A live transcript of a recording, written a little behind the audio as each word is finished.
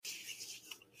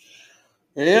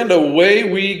And away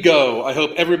we go. I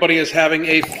hope everybody is having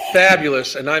a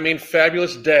fabulous, and I mean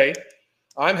fabulous day.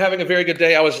 I'm having a very good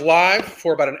day. I was live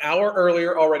for about an hour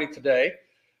earlier already today,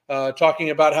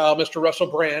 talking about how Mr. Russell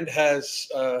Brand has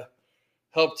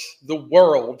helped the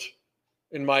world,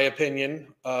 in my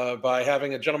opinion, by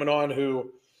having a gentleman on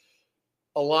who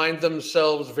aligned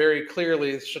themselves very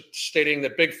clearly, stating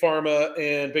that Big Pharma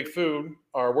and Big Food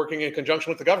are working in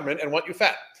conjunction with the government and want you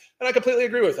fat. And I completely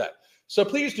agree with that. So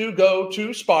please do go to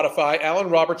Spotify, Alan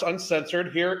Roberts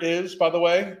Uncensored. Here is, by the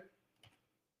way,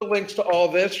 the links to all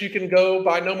this. You can go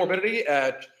buy No Morbidity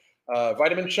at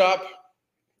Vitamin Shop,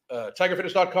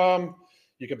 TigerFitness.com.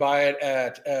 You can buy it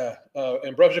at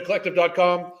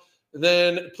AmbrosiaCollective.com.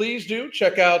 Then please do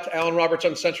check out Alan Roberts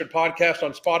Uncensored podcast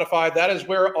on Spotify. That is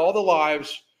where all the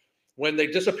lives, when they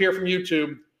disappear from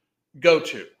YouTube, go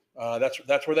to.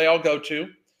 That's where they all go to.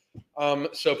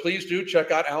 So please do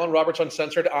check out Alan Roberts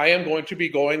Uncensored. I am going to be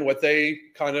going what they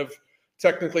kind of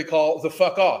technically call the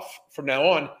fuck off from now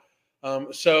on.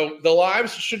 So the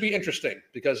lives should be interesting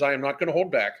because I am not going to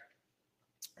hold back.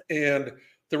 And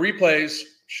the replays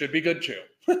should be good too.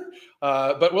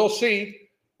 But we'll see.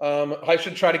 I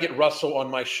should try to get Russell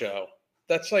on my show.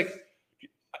 That's like,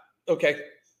 okay.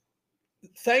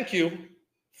 Thank you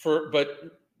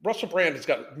but Russell Brand has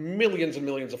got millions and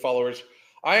millions of followers.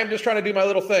 I am just trying to do my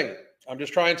little thing. I'm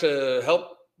just trying to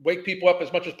help wake people up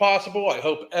as much as possible. I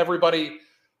hope everybody,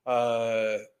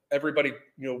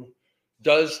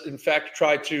 does in fact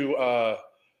try to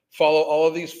follow all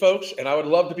of these folks. And I would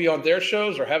love to be on their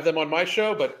shows or have them on my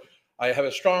show, but I have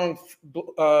a strong.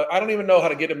 I don't even know how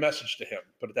to get a message to him.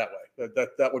 Put it that way.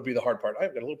 That would be the hard part.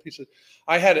 I've got a little piece of.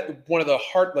 I had one of the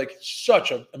hard, like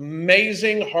such an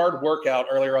amazing hard workout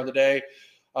earlier on the day.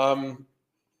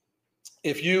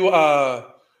 If you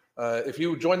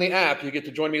join the app, you get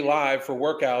to join me live for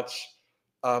workouts.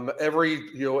 Every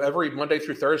Monday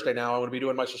through Thursday now, I'm going to be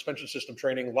doing my suspension system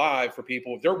training live for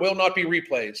people. There will not be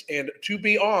replays, and to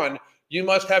be on, you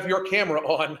must have your camera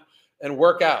on and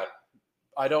work out.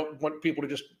 I don't want people to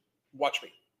just watch me,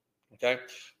 okay?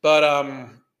 But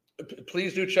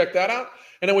please do check that out.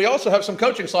 And then we also have some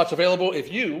coaching slots available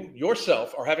if you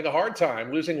yourself are having a hard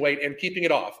time losing weight and keeping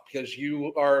it off because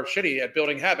you are shitty at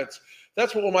building habits.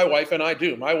 That's what my wife and I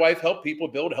do. My wife helps people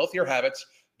build healthier habits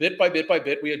bit by bit by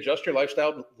bit. We adjust your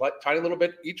lifestyle tiny little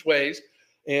bit each ways,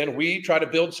 and we try to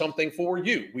build something for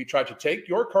you. We try to take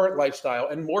your current lifestyle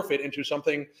and morph it into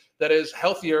something that is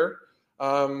healthier,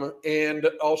 and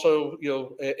also,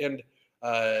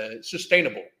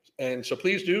 sustainable. And so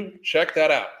please do check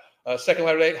that out. Second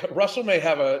letter day, Russell may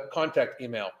have a contact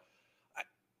email.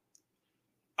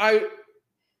 I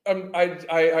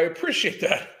appreciate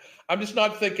that. I'm just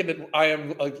not thinking that I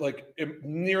am like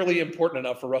nearly important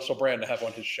enough for Russell Brand to have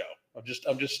on his show. I'm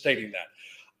just stating that.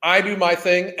 I do my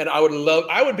thing, and I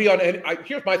would be on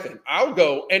here's my thing. I'll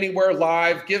go anywhere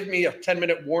live. Give me a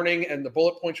 10-minute warning and the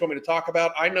bullet points you want me to talk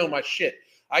about. I know my shit.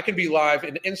 I can be live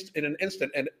in an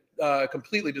instant and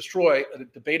completely destroy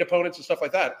debate opponents and stuff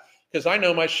like that because I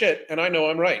know my shit and I know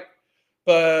I'm right.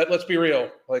 But let's be real.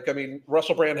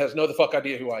 Russell Brand has no the fuck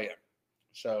idea who I am.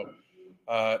 So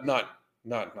none.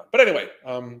 But anyway,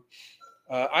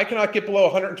 I cannot get below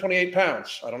 128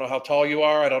 pounds. I don't know how tall you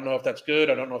are. I don't know if that's good.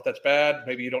 I don't know if that's bad.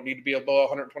 Maybe you don't need to be below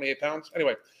 128 pounds.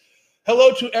 Anyway,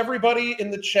 hello to everybody in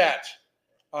the chat.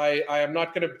 I am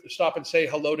not going to stop and say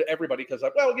hello to everybody because,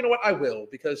 you know what? I will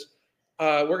because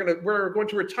we're going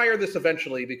to retire this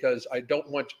eventually because I don't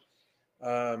want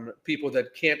people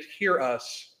that can't hear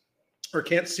us or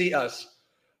can't see us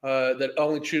that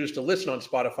only choose to listen on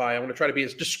Spotify. I'm going to try to be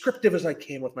as descriptive as I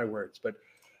can with my words, but.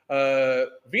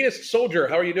 Venus Soldier,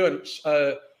 how are you doing?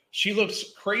 She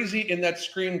looks crazy in that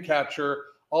screen capture,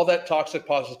 all that toxic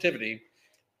positivity.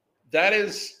 That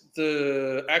is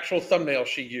the actual thumbnail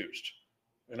she used.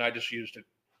 And I just used it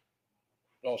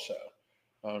also.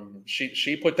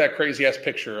 She put that crazy ass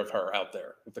picture of her out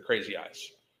there with the crazy eyes.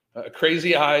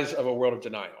 Crazy eyes of a world of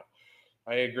denial.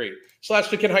 I agree. Slash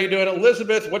Chicken, how you doing?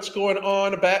 Elizabeth, what's going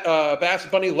on? Bass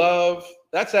Bunny Love.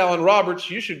 That's Alan Roberts.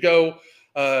 You should go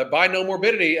buy No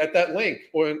Morbidity at that link,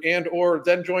 or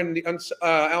then join the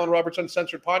Alan Roberts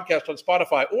Uncensored podcast on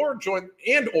Spotify, or join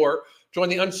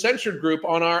the Uncensored group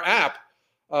on our app.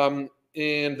 And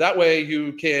that way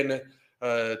you can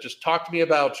just talk to me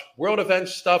about world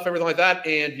events, stuff, everything like that.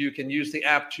 And you can use the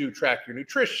app to track your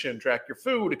nutrition, track your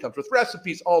food. It comes with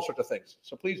recipes, all sorts of things.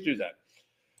 So please do that.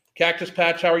 Cactus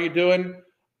Patch, how are you doing?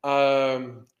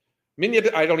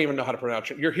 Minya, I don't even know how to pronounce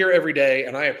it. You're here every day,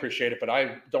 and I appreciate it, but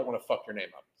I don't want to fuck your name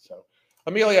up. So,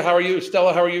 Amelia, how are you?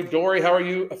 Stella, how are you? Dory, how are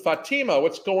you? Fatima,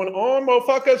 what's going on?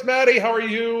 Mofuckas, Maddie, how are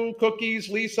you? Cookies,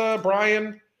 Lisa,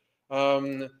 Brian.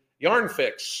 Yarn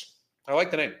Fix. I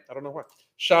like the name. I don't know why.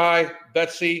 Shy,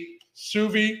 Betsy,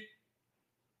 Suvi,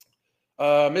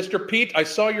 Mr. Pete. I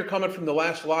saw your comment from the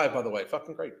last live, by the way.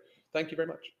 Fucking great. Thank you very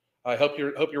much. I hope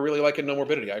you're really liking No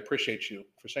Morbidity. I appreciate you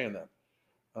for saying that.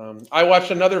 I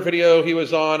watched another video he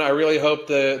was on. I really hope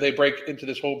they break into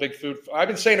this whole big food. I've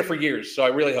been saying it for years, so I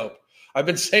really hope. I've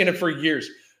been saying it for years.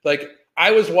 Like,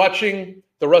 I was watching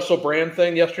the Russell Brand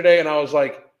thing yesterday, and I was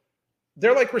like,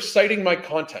 they're like reciting my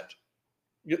content.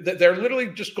 They're literally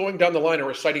just going down the line and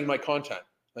reciting my content.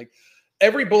 Like,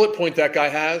 every bullet point that guy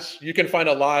has, you can find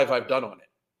a live I've done on it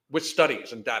with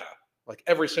studies and data, like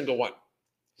every single one.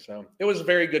 So it was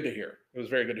very good to hear. It was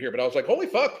very good to hear. But I was like, holy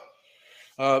fuck.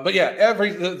 But yeah,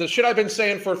 the shit I've been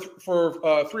saying for 3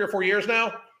 or 4 years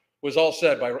now was all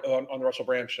said on the Russell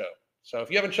Brand show. So if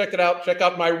you haven't checked it out, check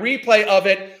out my replay of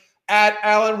it at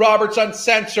Alan Roberts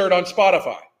Uncensored on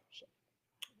Spotify. So,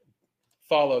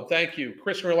 followed. Thank you.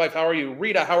 Chris in real life, how are you?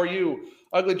 Rita, how are you?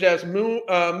 Ugly Jazz,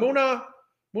 Moona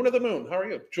the Moon, how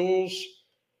are you? Jules,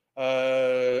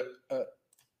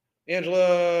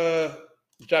 Angela,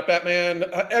 Jet Batman.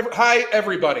 Hi,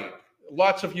 everybody.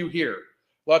 Lots of you here.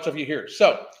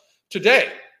 So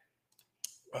today,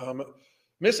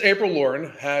 Miss April Lauren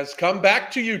has come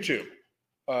back to YouTube,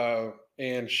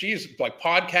 and she's like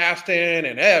podcasting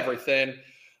and everything.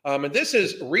 And this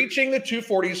is Reaching the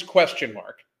 240s ?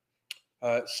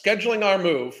 Scheduling our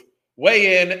move,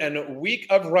 weigh in, and week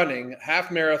of running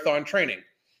half marathon training.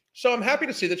 So I'm happy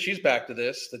to see that she's back to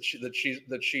this. That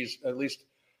she's at least.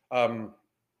 I'm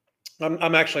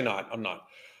actually not. I'm not.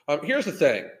 Here's the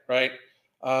thing, right?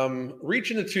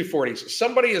 Reaching the 240s,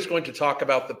 somebody is going to talk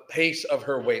about the pace of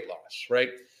her weight loss, right?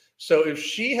 So if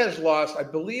she has lost, I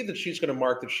believe that she's going to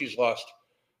mark that she's lost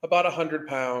about 100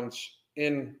 pounds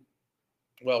in,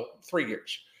 3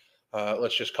 years.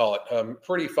 Let's just call it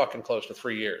pretty fucking close to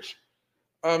 3 years.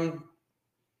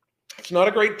 It's not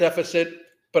a great deficit,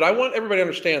 but I want everybody to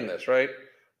understand this, right?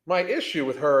 My issue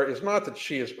with her is not that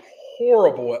she is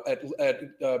horrible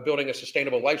at building a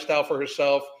sustainable lifestyle for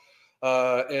herself.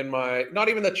 Not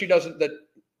even that she doesn't, that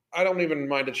I don't even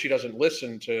mind that she doesn't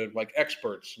listen to like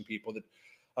experts and people that,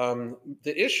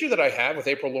 the issue that I have with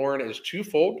April Lauren is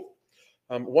twofold.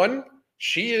 One,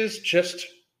 she is just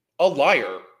a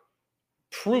liar,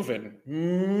 proven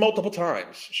multiple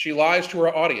times. She lies to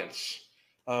her audience.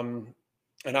 And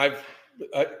what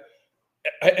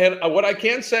I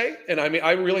can say, and I mean,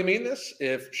 I really mean this,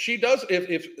 if she does,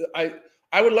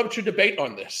 I would love to debate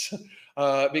on this,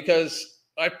 because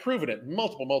I've proven it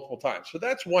multiple times. So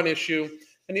that's one issue.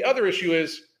 And the other issue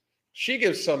is she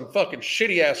gives some fucking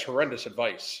shitty ass horrendous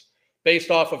advice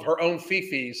based off of her own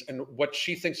fifis and what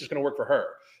she thinks is going to work for her.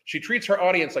 She treats her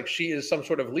audience like she is some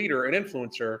sort of leader and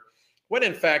influencer, when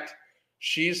in fact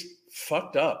she's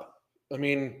fucked up. I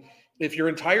mean, if your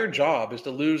entire job is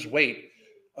to lose weight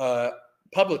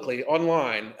publicly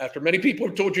online after many people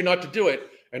have told you not to do it,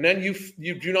 and then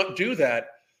you do not do that,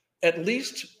 at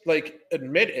least like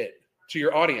admit it to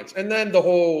your audience. And then the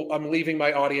whole I'm leaving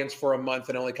my audience for a month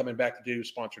and only coming back to do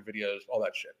sponsored videos, all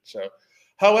that shit. So,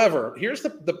 however, here's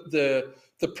the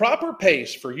proper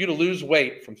pace for you to lose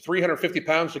weight from 350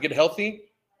 pounds to get healthy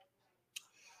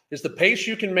is the pace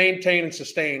you can maintain and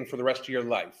sustain for the rest of your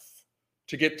life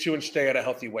to get to and stay at a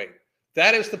healthy weight.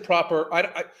 That is the proper.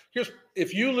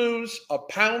 If you lose a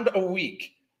pound a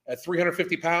week at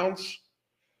 350 pounds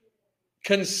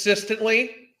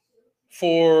consistently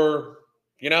for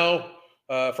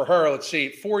for her, let's see,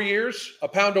 4 years, a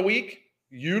pound a week,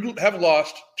 you'd have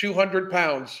lost 200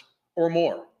 pounds or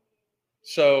more.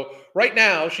 So right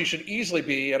now, she should easily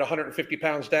be at 150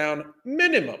 pounds down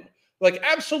minimum, like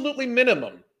absolutely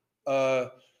minimum,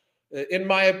 in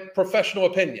my professional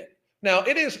opinion. Now,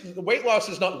 weight loss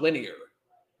is not linear.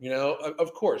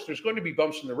 Of course, there's going to be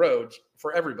bumps in the roads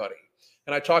for everybody.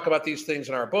 And I talk about these things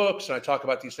in our books, and I talk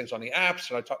about these things on the apps,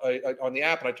 and I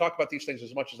talk about these things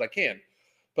as much as I can.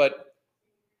 But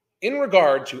in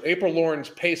regard to April Lauren's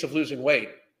pace of losing weight,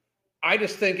 I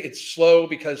just think it's slow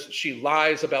because she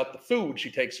lies about the food she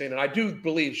takes in, and I do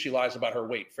believe she lies about her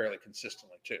weight fairly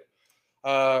consistently too.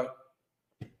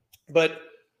 But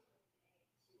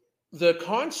the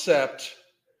concept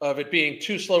of it being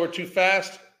too slow or too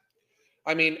fast,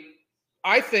 I mean,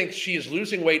 I think she is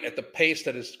losing weight at the pace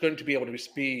that is going to be able to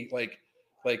be like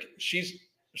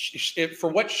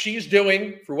for what she's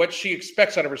doing, for what she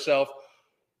expects out of herself.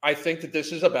 I think that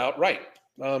this is about right.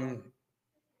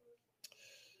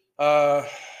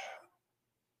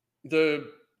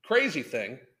 The crazy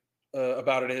thing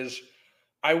about it is,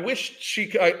 I wish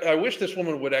this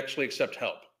woman would actually accept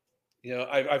help.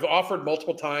 I've offered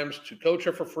multiple times to coach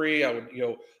her for free.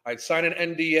 I'd sign an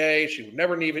NDA. She would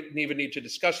never even need to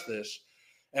discuss this.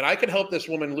 And I can help this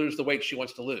woman lose the weight she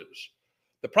wants to lose.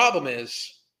 The problem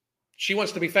is she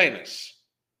wants to be famous.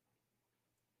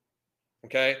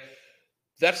 Okay?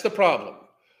 That's the problem.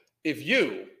 If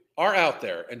you are out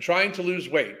there and trying to lose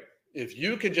weight, if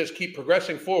you can just keep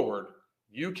progressing forward,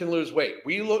 you can lose weight.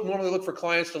 We normally look for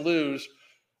clients to lose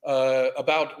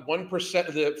about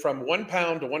 1% from 1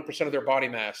 pound to 1% of their body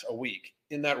mass a week,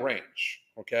 in that range.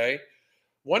 Okay?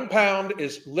 1 pound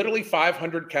is literally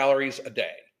 500 calories a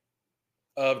day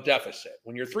of deficit.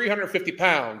 When you're 350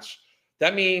 pounds,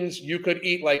 that means you could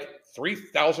eat like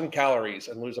 3,000 calories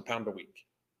and lose a pound a week,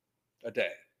 a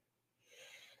day.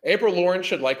 April Lauren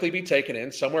should likely be taken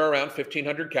in somewhere around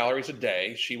 1,500 calories a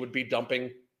day. She would be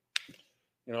dumping,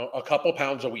 a couple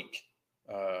pounds a week.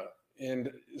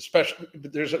 And especially,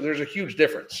 there's a huge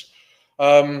difference.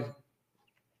 I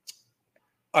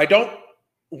don't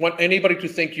want anybody to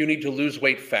think you need to lose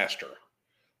weight faster.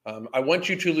 I want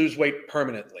you to lose weight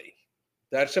permanently.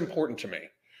 That's important to me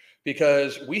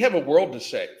because we have a world to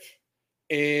save,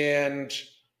 and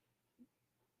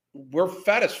we're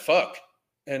fat as fuck.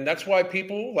 And that's why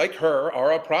people like her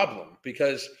are a problem,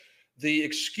 because the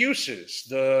excuses,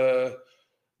 the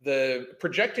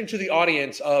projecting to the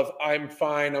audience of I'm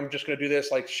fine, I'm just going to do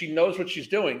this, like she knows what she's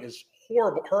doing, is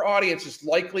horrible. Her audience is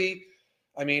likely,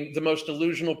 the most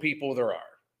delusional people there are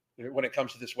when it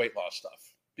comes to this weight loss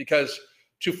stuff. Because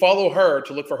to follow her,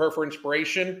 to look for her for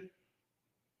inspiration,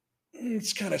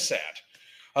 it's kind of sad,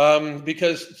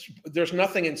 because there's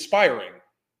nothing inspiring.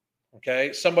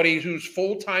 Okay, somebody whose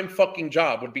full-time fucking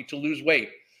job would be to lose weight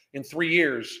in 3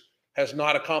 years has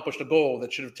not accomplished a goal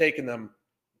that should have taken them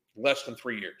less than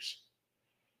 3 years.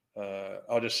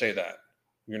 I'll just say that.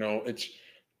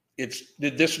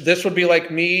 This would be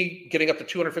like me getting up to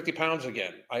 250 pounds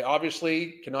again. I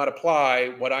obviously cannot apply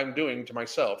what I'm doing to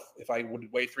myself if I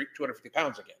would weigh 250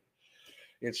 pounds again.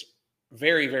 It's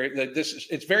very, very.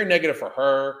 It's very negative for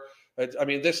her.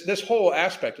 This whole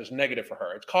aspect is negative for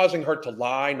her. It's causing her to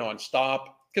lie nonstop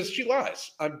because she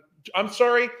lies. I'm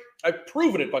sorry. I've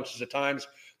proven it bunches of times.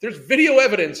 There's video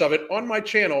evidence of it on my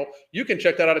channel. You can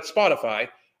check that out at Spotify,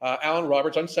 Alan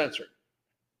Roberts Uncensored.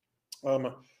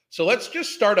 So let's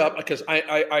just start up because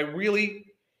I really,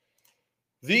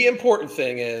 the important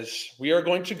thing is we are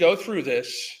going to go through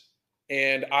this,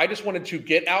 and I just wanted to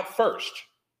get out first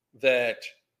that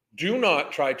do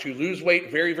not try to lose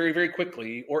weight very, very, very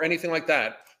quickly or anything like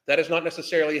that. That is not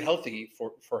necessarily healthy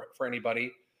for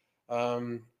anybody.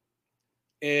 Hang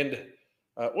on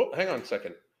a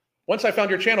second. Once I found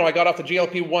your channel, I got off the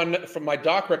GLP-1 from my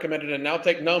doc recommended and now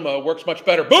take Nomo. Works much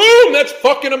better. Boom! That's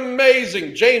fucking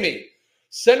amazing. Jamie,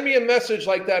 send me a message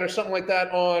like that or something like that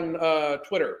on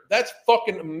Twitter. That's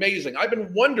fucking amazing. I've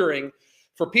been wondering,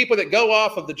 for people that go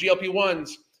off of the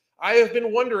GLP-1s, I have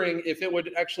been wondering if it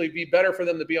would actually be better for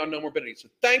them to be on Nomorbidity. So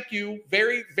thank you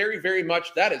very, very, very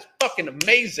much. That is fucking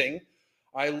amazing.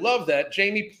 I love that.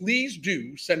 Jamie, please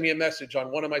do send me a message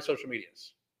on one of my social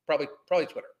medias. Probably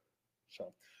Twitter.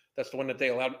 So that's the one that they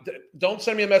allowed. Don't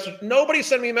send me a message. Nobody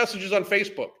send me messages on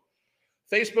Facebook.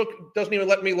 Facebook doesn't even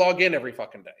let me log in every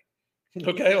fucking day.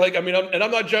 Okay?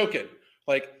 I'm not joking.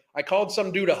 Like, I called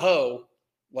some dude a hoe,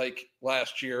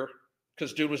 last year,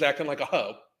 because dude was acting like a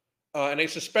hoe. And they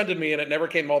suspended me, and it never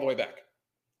came all the way back.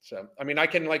 So, I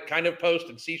can kind of post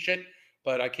and see shit,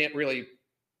 but I can't really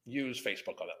use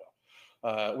Facebook all that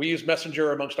well. We use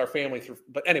Messenger amongst our family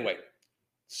but anyway,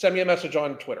 send me a message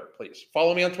on Twitter, please.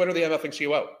 Follow me on Twitter, the MFing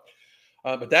COO.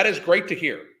 But that is great to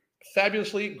hear.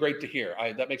 Fabulously great to hear.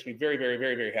 That makes me very, very,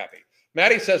 very, very happy.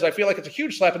 Maddie says, I feel like it's a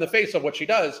huge slap in the face of what she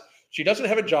does. She doesn't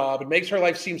have a job. It makes her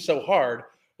life seem so hard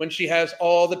when she has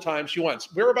all the time she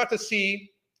wants. We're about to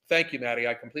see. Thank you, Maddie.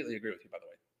 I completely agree with you, by the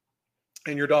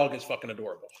way. And your dog is fucking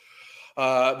adorable.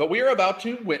 But we are about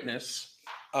to witness,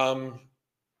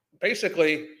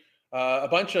 basically, a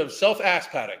bunch of self-ass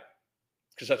patting,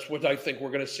 because that's what I think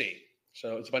we're going to see.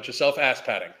 So it's a bunch of self-ass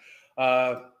patting.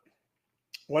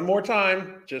 One more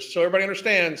time, just so everybody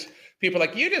understands, people are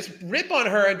like, you just rip on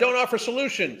her and don't offer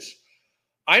solutions.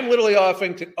 I'm literally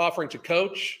offering to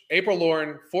coach April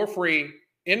Lauren for free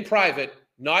in private,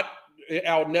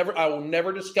 I will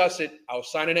never discuss it. I'll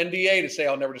sign an NDA to say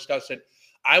I'll never discuss it.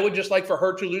 I would just like for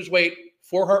her to lose weight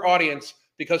for her audience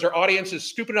because her audience is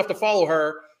stupid enough to follow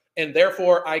her, and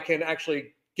therefore I can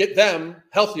actually get them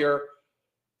healthier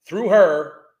through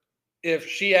her if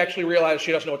she actually realizes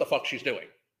she doesn't know what the fuck she's doing.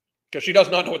 Because she does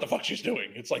not know what the fuck she's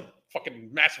doing. It's fucking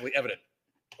massively evident,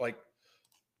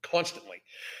 constantly.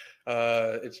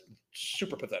 It's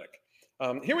super pathetic.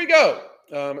 Here we go.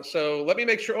 So let me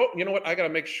make sure. Oh, you know what? I got to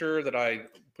make sure that I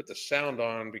put the sound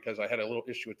on because I had a little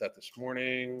issue with that this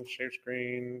morning. Share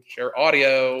screen, share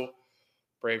audio,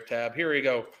 Brave tab. Here we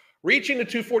go. Reaching the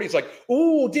 240 is like,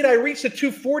 oh, did I reach the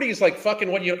 240? Is like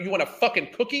fucking when you want a fucking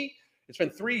cookie. It's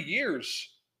been 3 years,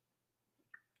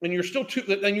 and you're still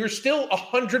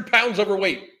 100 pounds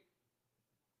overweight.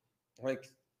 Like,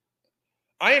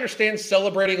 I understand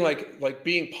celebrating like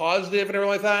being positive and everything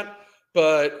like that,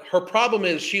 but her problem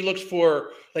is she looks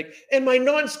for like, and my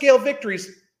non-scale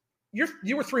victories.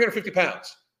 You were 350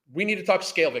 pounds. We need to talk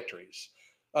scale victories,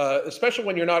 especially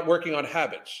when you're not working on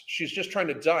habits. She's just trying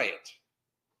to diet.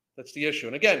 That's the issue.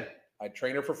 And again, I'd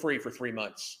train her for free for 3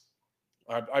 months.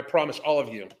 I promise all of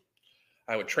you,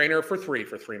 I would train her for 3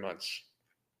 months.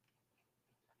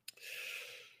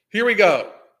 Here we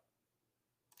go.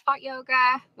 Taught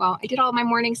yoga. Well, I did all my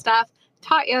morning stuff,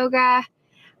 taught yoga.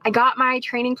 I got my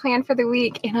training plan for the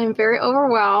week, and I'm very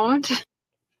overwhelmed.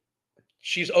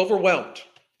 She's overwhelmed.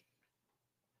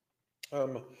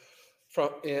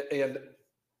 And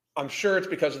I'm sure it's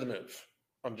because of the move.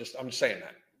 I'm just saying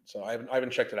that. So I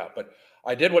haven't checked it out, but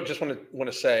I did want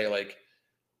to say, like,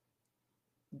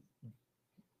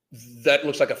 that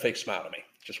looks like a fake smile to me.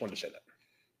 Just wanted to say that.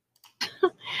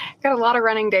 Got a lot of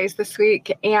running days this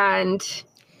week, and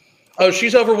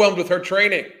she's overwhelmed with her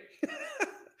training.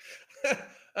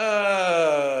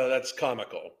 That's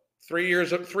comical. 3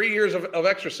 years of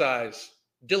exercise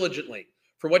diligently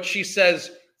for what she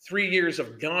says. 3 years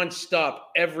of nonstop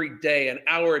every day, an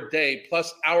hour a day,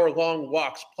 plus hour-long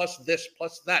walks, plus this,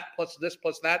 plus that, plus this,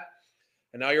 plus that.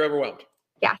 And now you're overwhelmed.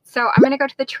 Yeah. So I'm going to go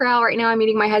to the trail right now. I'm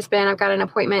meeting my husband. I've got an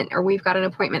appointment, or we've got an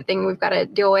appointment thing we've got to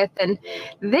deal with. And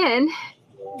then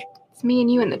it's me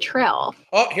and you in the trail.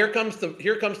 Oh, here comes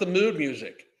the mood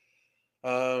music.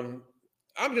 I'm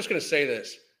just going to say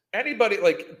this. Anybody,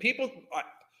 like, people,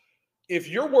 if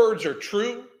your words are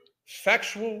true,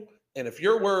 factual, and if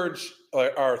your words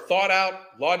are thought out,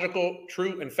 logical,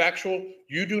 true, and factual,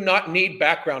 you do not need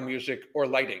background music or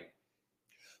lighting.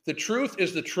 The truth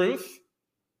is the truth,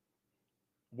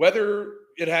 whether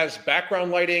it has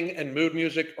background lighting and mood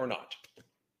music or not.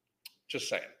 Just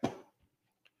saying.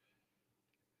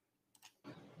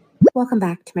 Welcome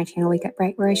back to my channel, Wake Up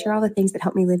Bright, where I share all the things that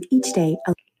help me live each day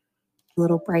a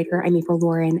little brighter. I'm April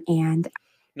Lauren, and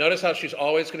notice how she's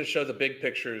always going to show the big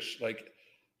pictures, like,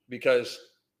 because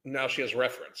now she has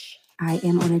reference. I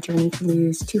am on a journey to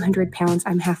lose 200 pounds.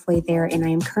 I'm halfway there, and I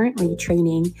am currently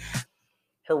training.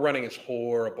 Her running is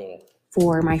horrible.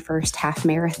 For my first half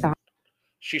marathon.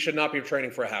 She should not be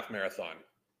training for a half marathon.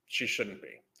 She shouldn't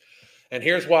be. And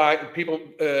here's why. People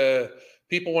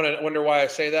wonder why I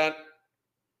say that.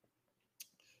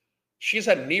 She's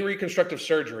had knee reconstructive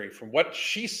surgery. From what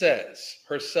she says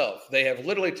herself, they have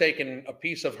literally taken a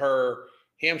piece of her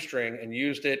hamstring and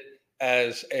used it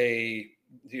as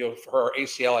for her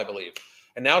ACL, I believe.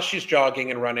 And now she's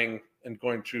jogging and running and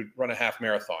going to run a half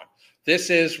marathon. This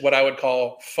is what I would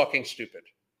call fucking stupid.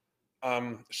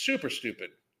 Super stupid.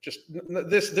 Just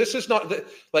this is not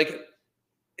like,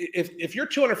 if you're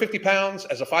 250 pounds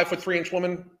as a 5'3"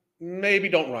 woman, maybe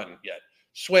don't run yet.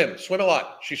 Swim a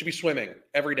lot. She should be swimming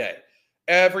every day,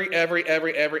 every day.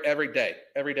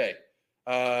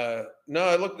 No,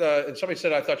 I looked, and somebody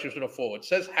said I thought she was doing a full. It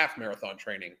says half marathon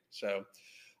training. So,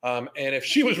 and if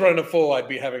she was running a full, I'd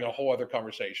be having a whole other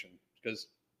conversation because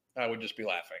I would just be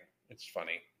laughing. It's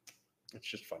funny. It's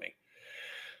just funny.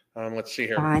 Let's see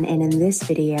here. And in this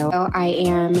video, I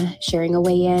am sharing a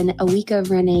weigh-in, a week of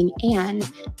running,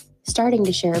 and starting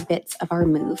to share bits of our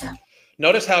move.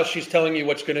 Notice how she's telling you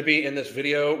what's going to be in this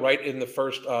video right in the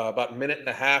first about minute and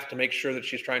a half to make sure that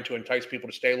she's trying to entice people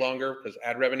to stay longer because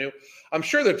ad revenue. I'm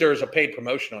sure that there's a paid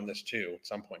promotion on this too at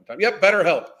some point in time. Yep,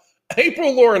 BetterHelp.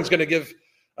 April Lauren's going to give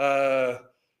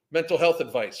mental health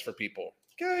advice for people.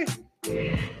 Okay.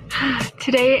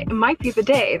 Today might be the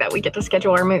day that we get to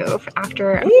schedule our move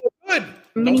after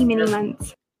many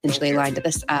months. Essentially lined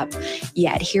this up.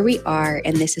 Yet here we are,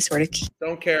 and this is sort of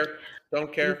Don't care.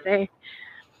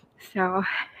 So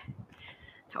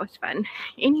that was fun.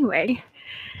 Anyway,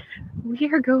 we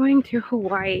are going to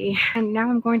Hawaii, and now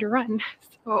I'm going to run.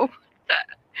 So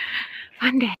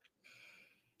fun day.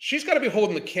 She's got to be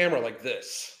holding the camera like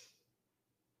this,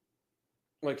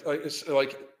 like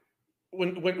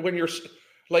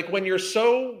when you're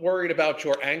so worried about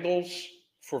your angles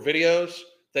for videos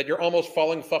that you're almost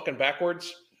falling fucking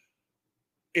backwards.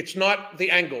 It's not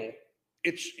the angle,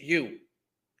 it's you.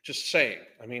 Just saying.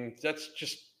 I mean, that's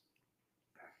just.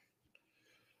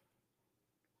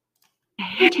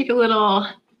 Take a little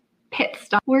pit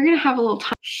stop. We're gonna have a little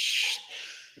time.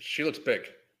 She looks big.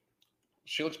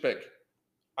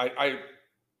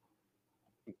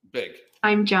 Big.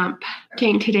 I'm Jump.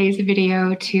 Making today's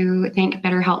video to thank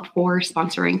BetterHelp for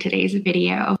sponsoring today's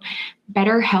video.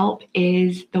 BetterHelp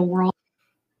is the world.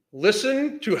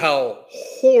 Listen to how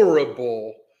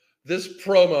horrible this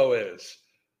promo is.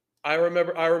 I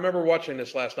remember watching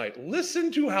this last night.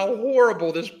 Listen to how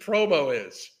horrible this promo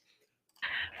is.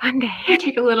 Fun day.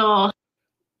 Take a little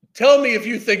Tell me if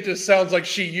you think this sounds like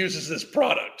she uses this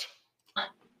product.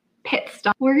 pit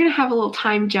stop. We're going to have a little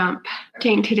time jump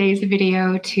during today's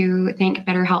video to thank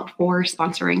BetterHelp for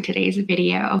sponsoring today's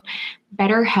video.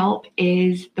 BetterHelp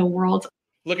is the world's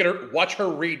Look at her. Watch her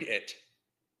read it.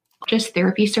 largest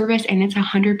therapy service, and it's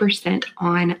 100%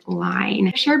 online.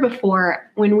 I've shared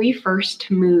before, when we first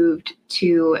moved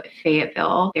to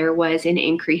Fayetteville, there was an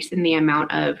increase in the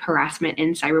amount of harassment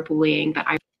and cyberbullying that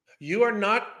I You are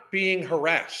not being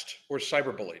harassed or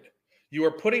cyberbullied. You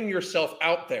are putting yourself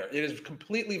out there. It is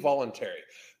completely voluntary.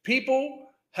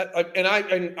 People,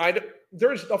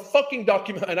 there's a fucking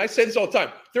document, and I say this all the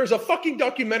time. There's a fucking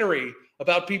documentary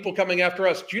about people coming after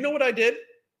us. Do you know what I did?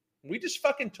 We just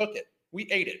fucking took it. We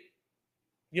ate it.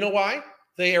 You know why?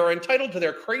 They are entitled to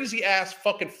their crazy ass,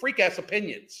 fucking freak ass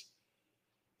opinions.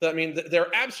 I mean,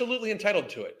 they're absolutely entitled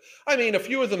to it. I mean, a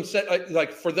few of them said,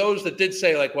 like, for those that did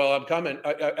say, like, well, I'm coming.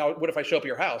 What if I show up at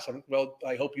your house? Well,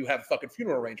 I hope you have fucking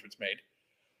funeral arrangements made,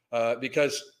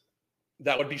 because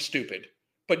that would be stupid.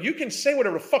 But you can say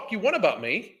whatever the fuck you want about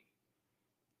me.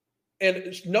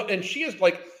 And she is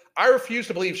like, I refuse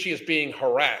to believe she is being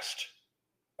harassed.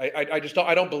 I just don't.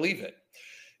 I don't believe it.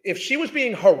 If she was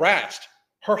being harassed,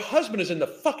 her husband is in the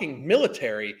fucking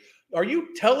military. Are you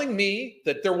telling me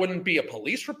that there wouldn't be a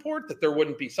police report, that there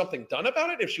wouldn't be something done about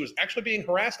it if she was actually being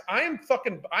harassed? I'm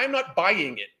not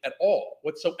buying it at all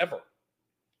whatsoever.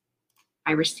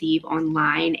 I receive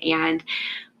online, and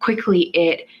quickly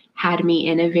it had me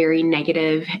in a very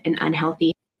negative and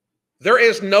unhealthy. There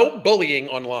is no bullying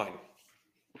online.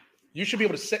 You should be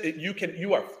able to say you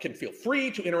can feel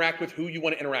free to interact with who you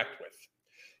want to interact with.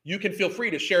 You can feel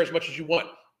free to share as much as you want.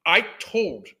 I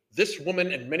told this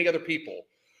woman and many other people,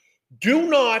 do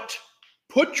not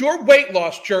put your weight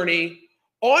loss journey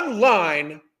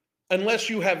online unless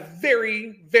you have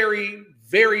very, very,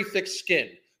 very thick skin.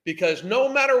 Because no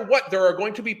matter what, there are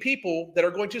going to be people that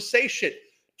are going to say shit.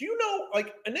 Do you know,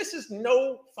 like, and this is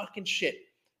no fucking shit.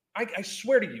 I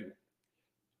swear to you,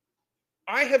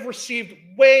 I have received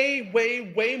way,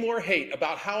 way, way more hate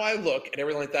about how I look and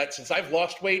everything like that since I've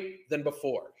lost weight than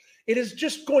before. It is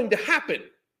just going to happen.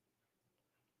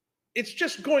 It's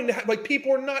just going to happen. Like,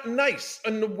 people are not nice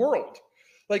in the world.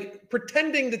 Like,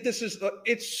 pretending that this is,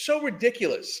 it's so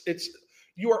ridiculous.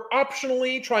 You are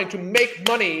optionally trying to make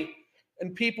money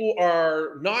and people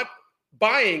are not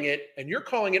buying it and you're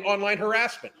calling it online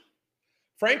harassment.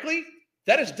 Frankly,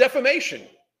 that is defamation.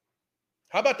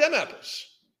 How about them apples?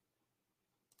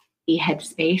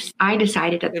 Headspace. I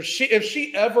decided that If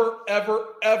she ever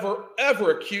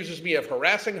accuses me of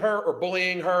harassing her or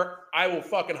bullying her, I will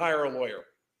fucking hire a lawyer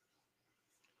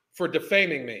for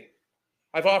defaming me.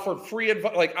 I've offered free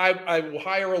advice. Like, I will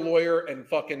hire a lawyer, and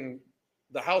fucking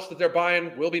the house that they're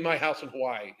buying will be my house in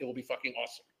Hawaii. It will be fucking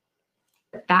awesome.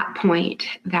 at that point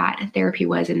that therapy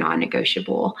was a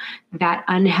non-negotiable. That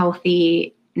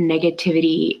unhealthy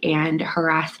negativity and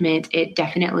harassment, it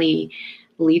definitely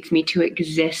leads me to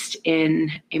exist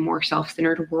in a more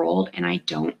self-centered world, and I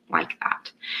don't like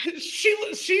that.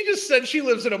 She just said she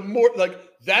lives in a more, like,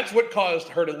 that's what caused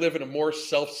her to live in a more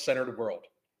self-centered world.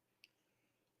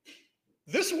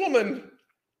 This woman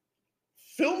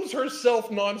films herself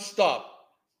nonstop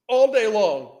all day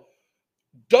long,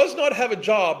 does not have a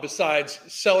job besides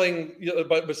selling,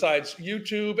 besides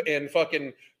YouTube and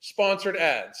fucking sponsored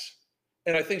ads.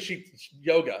 And I think she's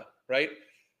yoga, right?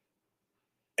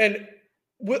 And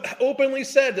openly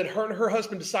said that her and her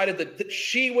husband decided that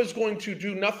she was going to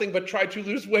do nothing but try to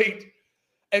lose weight.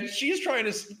 And she's trying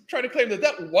to claim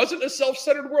that wasn't a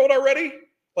self-centered world already.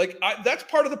 Like, that's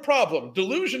part of the problem.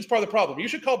 Delusion's part of the problem. You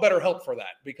should call BetterHelp for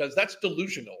that, because that's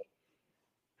delusional.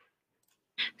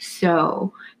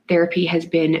 So therapy has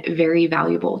been very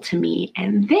valuable to me.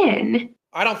 And then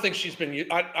I don't think she's been,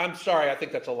 I'm sorry. I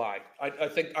think that's a lie. I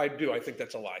think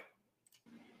that's a lie.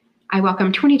 I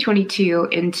welcome 2022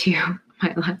 into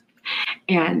my life.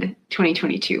 And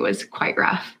 2022 was quite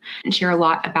rough, and share a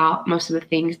lot about most of the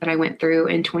things that I went through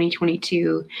in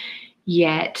 2022.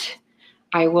 Yet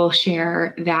I will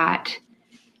share that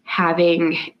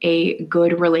having a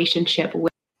good relationship with.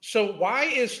 So why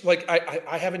is, like,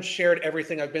 I haven't shared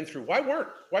everything I've been through. Why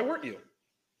weren't you?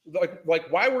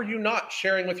 Like why were you not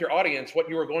sharing with your audience what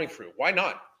you were going through? Why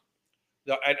not?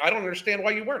 I don't understand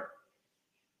why you weren't.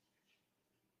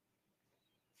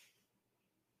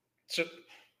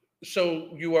 So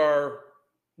you are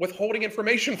withholding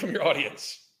information from your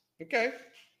audience. Okay.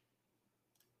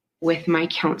 With my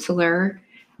counselor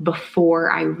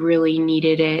before I really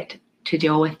needed it to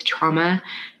deal with trauma.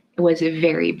 It was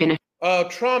very beneficial.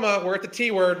 Trauma, we're at the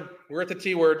T word. We're at the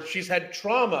T word. She's had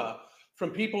trauma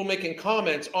from people making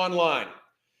comments online.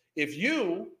 If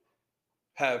you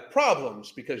have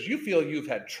problems because you feel you've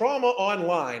had trauma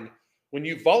online when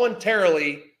you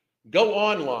voluntarily go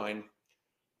online,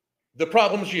 the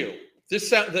problem's you.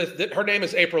 Her name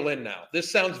is April Lynn now. This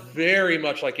sounds very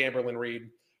much like Amberlynn Reed,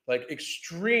 like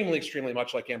extremely, extremely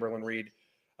much like Amberlynn Reed.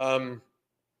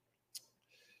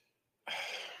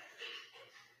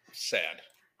 Sad.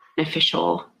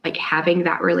 Beneficial, like having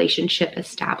that relationship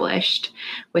established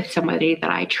with somebody that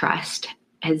I trust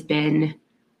has been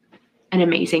an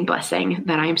amazing blessing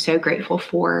that I'm so grateful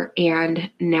for. And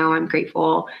now I'm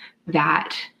grateful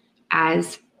that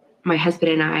as my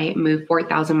husband and I move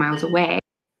 4,000 miles away.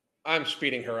 I'm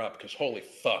speeding her up because holy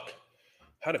fuck,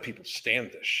 how do people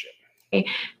stand this shit?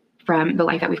 From the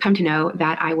life that we've come to know,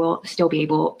 that I will still be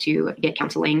able to get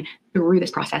counseling through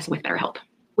this process with BetterHelp.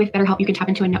 With BetterHelp, you can tap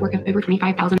into a network of over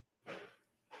 25,000.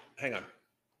 Hang on.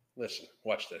 Listen,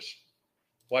 watch this.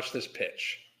 Watch this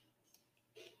pitch.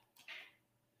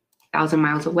 1,000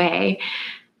 miles away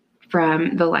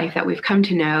from the life that we've come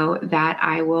to know, that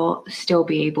I will still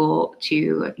be able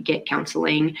to get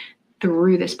counseling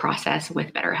through this process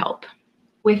with BetterHelp.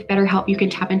 With BetterHelp, you can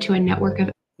tap into a network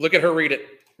of Look at her read it.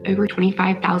 over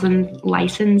 25,000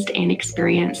 licensed and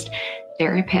experienced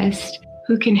therapists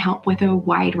who can help with a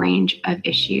wide range of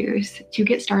issues. To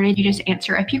get started, you just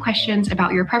answer a few questions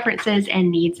about your preferences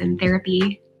and needs in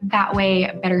therapy. That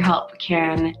way, BetterHelp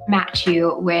can match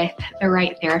you with the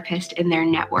right therapist in their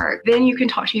network. Then you can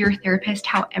talk to your therapist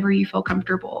however you feel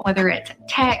comfortable, whether it's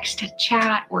text,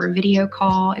 chat, or video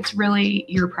call. It's really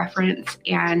your preference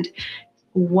and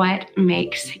what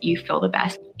makes you feel the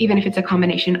best, even if it's a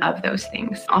combination of those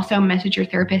things. Also, message your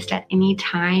therapist at any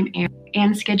time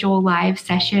and schedule live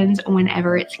sessions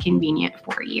whenever it's convenient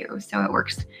for you. So it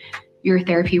works. Your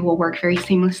therapy will work very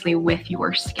seamlessly with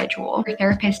your schedule. If your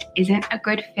therapist isn't a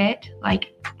good fit,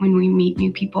 like when we meet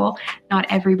new people, not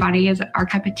everybody is our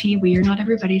cup of tea. We are not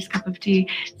everybody's cup of tea.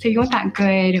 So you want that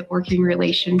good working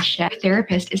relationship. If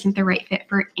therapist isn't the right fit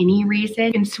for any reason,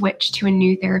 you can switch to a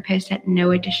new therapist at no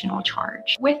additional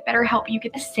charge. With BetterHelp, you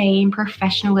get the same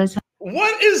professionalism.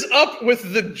 What is up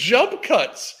with the jump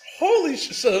cuts? Holy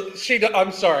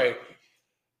I'm sorry.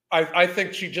 I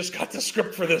think she just got the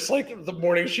script for this like the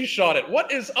morning she shot it.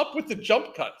 What is up with the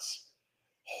jump cuts?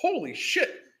 Holy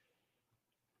shit.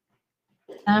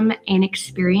 And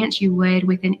experience you would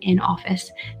with an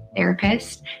in-office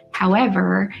therapist.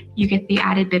 However, you get the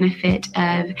added benefit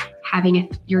of having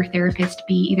your therapist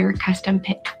be either custom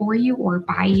picked for you or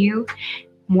by you,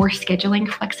 more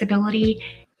scheduling flexibility,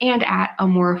 and at a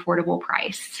more affordable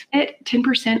price at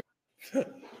 10%.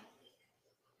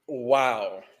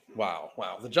 Wow.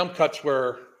 The jump cuts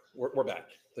were bad.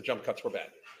 The jump cuts were bad.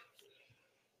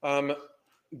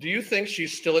 Do you think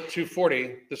she's still at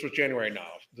 240? This was January now.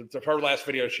 Her last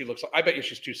video, she looks like, I bet you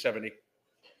she's 270.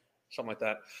 Something like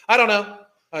that. I don't know.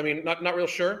 I mean, not real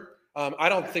sure. I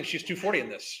don't think she's 240 in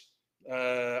this.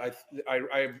 I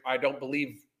don't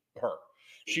believe her.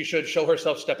 She should show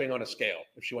herself stepping on a scale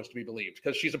if she wants to be believed,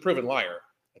 because she's a proven liar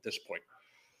at this point.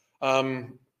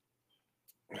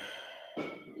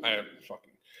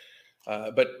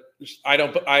 But I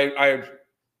don't.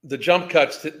 The jump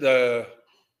cuts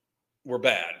were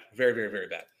bad, very, very, very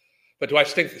bad. But do I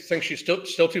think she's still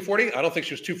 240? I don't think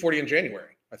she was 240 in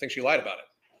January. I think she lied about it.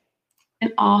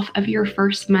 And off of your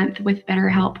first month with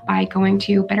BetterHelp by going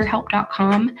to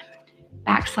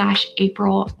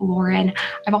betterhelp.com/April Lauren.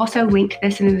 I've also linked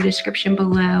this in the description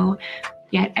below.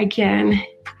 Yet again,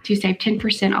 to save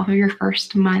 10% off of your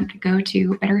first month, go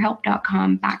to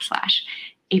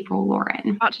betterhelp.com/April Lauren.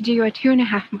 About to do a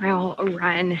 2.5 mile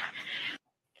run.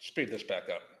 Speed this back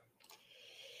up.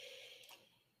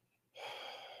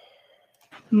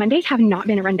 Mondays have not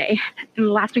been a run day. And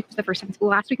last week was the first time.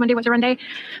 Last week Monday was a run day,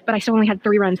 but I still only had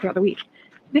 3 runs throughout the week.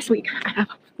 This week I have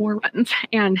 4 runs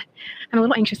and I'm a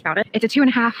little anxious about it. It's a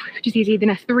 2.5, which is easy, then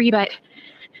a 3, but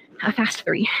a fast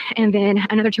 3, and then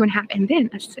another 2.5, and then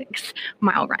a 6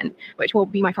 mile run, which will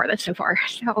be my farthest so far.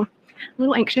 So a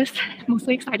little anxious,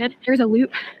 mostly excited. There's a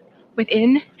loop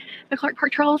within the Clark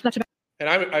Park Trails. That's about. And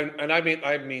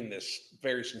I mean this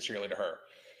very sincerely to her.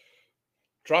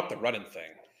 Drop the running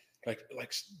thing. Like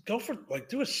go for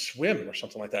do a swim or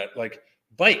something like that. Like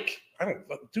bike. I don't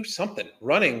do something.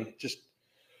 Running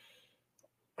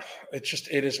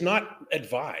it is not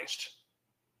advised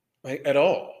at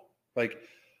all. Like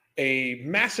a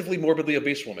massively morbidly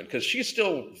obese woman, because she's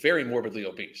still very morbidly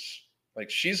obese.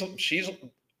 Like she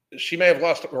may have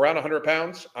lost around 100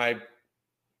 pounds. I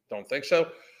don't think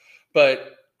so,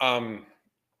 but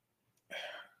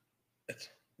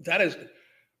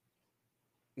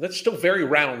That's still very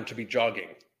round to be jogging.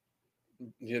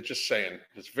 You're just saying,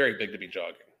 it's very big to be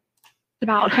jogging.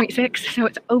 About 0.6, so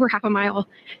it's over half a mile.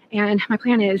 And my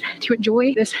plan is to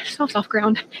enjoy this soft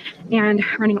ground and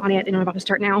running on it. And I'm about to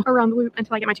start now around the loop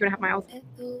until I get my 2.5 miles.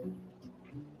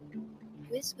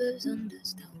 Whispers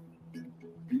understood.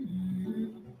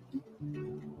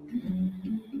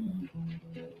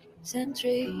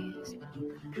 Centuries,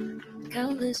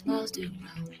 countless miles to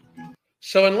roam.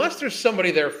 So unless there's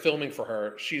somebody there filming for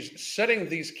her, she's setting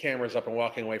these cameras up and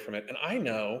walking away from it. And I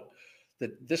know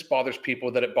that this bothers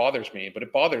people, that it bothers me, but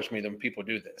it bothers me when people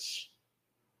do this.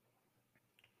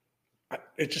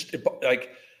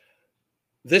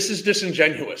 This is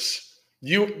disingenuous.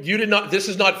 You did not, this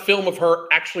is not film of her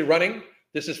actually running.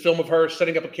 This is film of her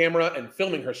setting up a camera and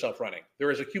filming herself running. There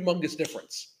is a humongous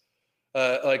difference.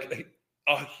 Like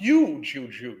a huge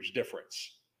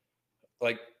difference.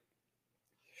 Like,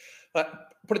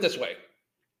 put it this way.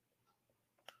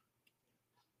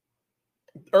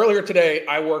 Earlier today,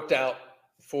 I worked out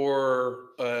for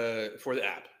the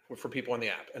app, for people on the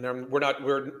app, and I'm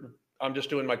just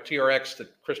doing my TRX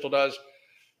that Crystal does,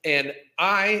 and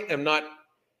I am not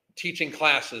teaching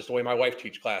classes the way my wife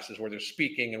teaches classes, where there's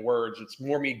speaking and words. It's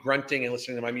more me grunting and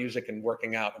listening to my music and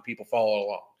working out, and people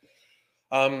follow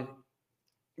along.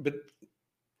 But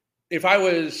if I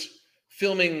was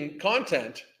filming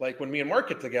content, like when me and Mark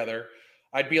get together,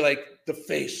 I'd be like the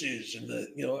faces and the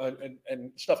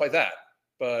and stuff like that.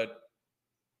 But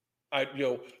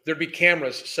there'd be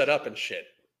cameras set up and shit.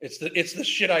 It's the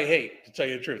shit I hate, to tell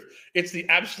you the truth. It's the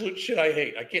absolute shit I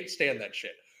hate. I can't stand that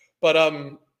shit. But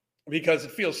because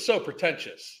it feels so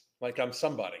pretentious, like I'm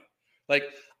somebody. Like,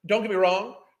 don't get me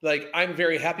wrong. Like, I'm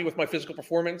very happy with my physical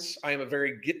performance. I am a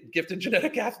very gifted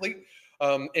genetic athlete.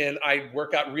 And I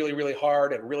work out really, really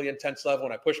hard at a really intense level,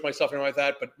 and I push myself and like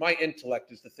that. But my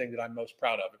intellect is the thing that I'm most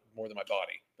proud of, more than my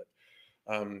body. But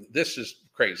this is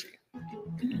crazy.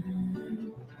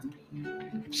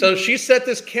 So she set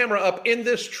this camera up in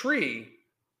this tree,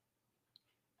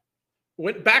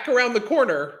 went back around the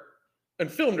corner,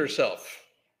 and filmed herself.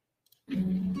 This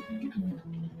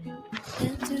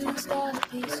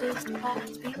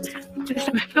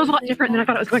feels a lot different than I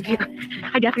thought it was going to.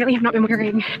 I definitely have not been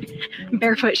wearing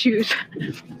barefoot shoes,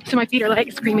 so my feet are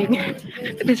like screaming.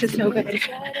 But this is so good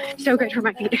for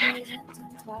my feet.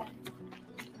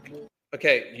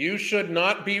 Okay, you should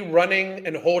not be running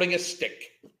and holding a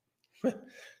stick.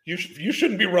 You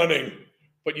shouldn't be running,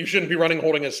 but you shouldn't be running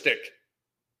holding a stick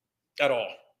at all.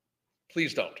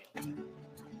 Please don't.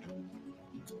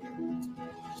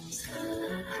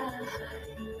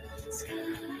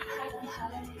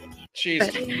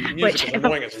 Jeez, music is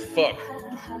annoying as fuck.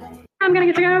 I'm gonna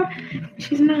get to go.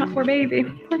 She's not, poor baby.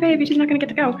 Poor baby, she's not gonna get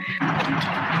to go.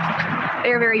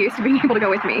 They're very used to being able to go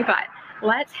with me, but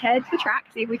let's head to the track,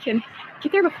 see if we can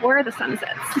get there before the sun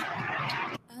sets.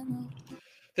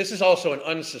 This is also an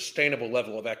unsustainable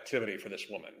level of activity for this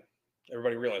woman.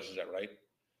 Everybody realizes that, right?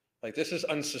 Like, this is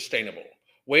unsustainable.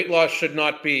 Weight loss should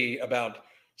not be about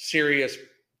serious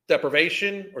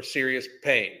deprivation or serious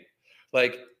pain.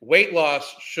 Like, weight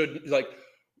loss should, like,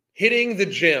 hitting the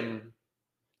gym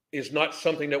is not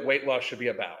something that weight loss should be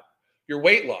about. Your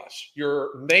weight loss,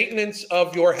 your maintenance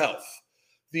of your health,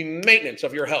 the maintenance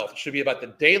of your health should be about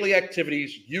the daily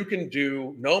activities you can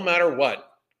do no matter what,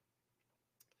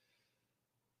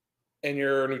 and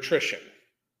your nutrition.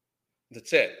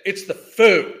 That's it. It's the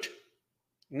food.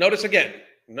 Notice again,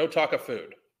 no talk of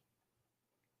food.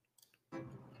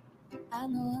 I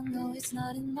know it's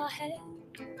not in my head.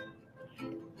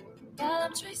 While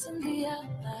I'm tracing the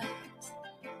outlines,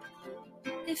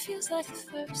 it feels like the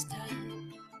first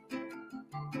time.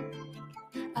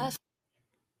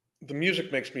 The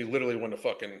music makes me literally want to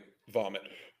fucking vomit.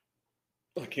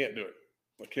 I can't do it.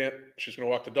 I can't. She's gonna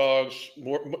walk the dogs.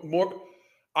 More.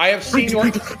 I have seen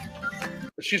your.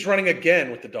 She's running again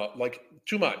with the dog. Like,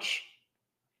 too much.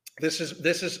 This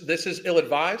is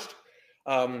ill-advised.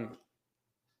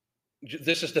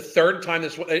 This is the third time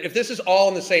this. If this is all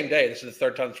in the same day, this is the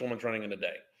third time this woman's running in a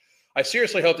day. I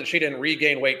seriously hope that she didn't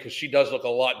regain weight, because she does look a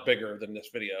lot bigger than this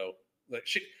video. Like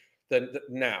than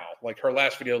now. Like, her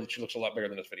last video, she looks a lot bigger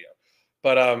than this video.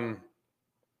 But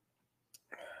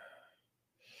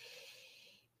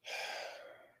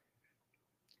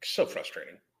so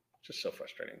frustrating. Just so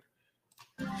frustrating.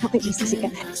 Oh, can you see it?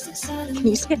 Can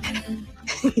you see it?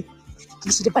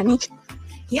 You see the bunny?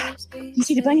 Yeah. You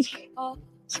see the bunny?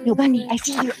 No, bunny, I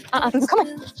see you. Come on,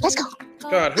 let's go.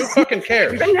 God, who fucking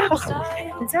cares? Right now.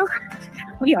 And so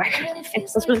we are. And it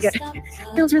feels really good.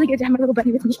 It feels really good to have my little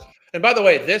bunny with me. And by the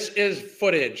way, this is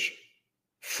footage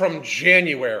from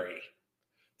January.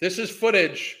 This is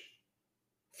footage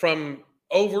from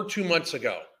over 2 months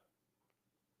ago.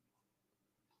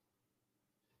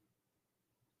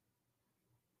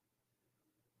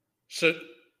 So,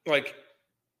 like,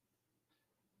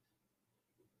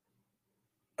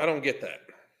 I don't get that.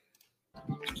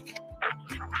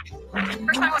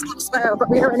 First time was a little slow, but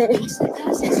we were in it into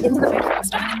the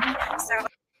so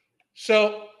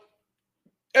So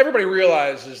everybody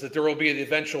realizes that there will be the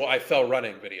eventual I fell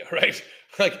running video, right?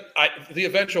 Like the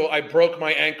eventual I broke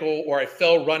my ankle, or I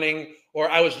fell running, or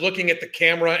I was looking at the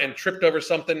camera and tripped over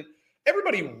something.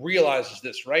 Everybody realizes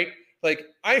this, right? Like,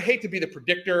 I hate to be the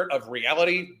predictor of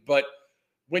reality, but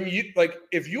when you, like,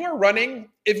 if you are running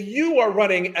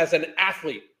as an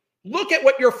athlete, look at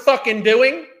what you're fucking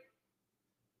doing.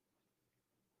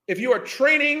 If you are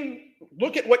training,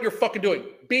 look at what you're fucking doing.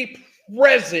 Be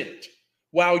present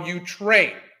while you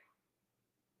train.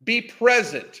 Be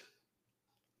present.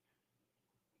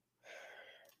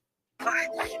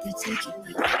 Jesus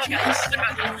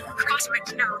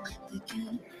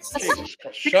Christ,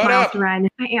 shut up. Run.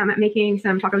 I am making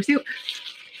some taco soup.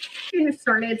 Getting this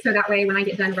started so that way when I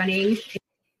get done running,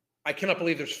 I cannot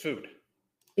believe there's food.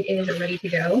 it is ready to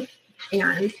go.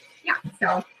 And yeah,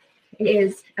 so it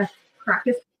is a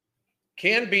practice.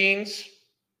 Canned beans,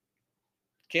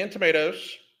 canned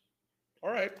tomatoes.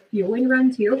 All right. Fueling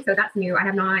run too. So that's new. I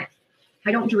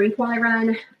don't drink while I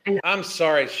run. And I'm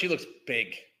sorry. She looks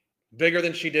big. Bigger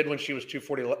than she did when she was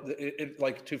 240,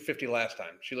 like 250 last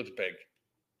time. She looks big.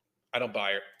 I don't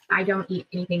buy her. I don't eat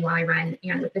anything while I run.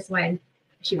 And with this one,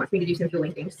 she wants me to do some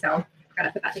fueling things. So I've got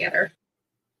to put that together.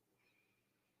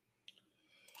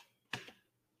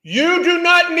 You do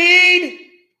not need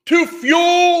to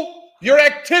fuel your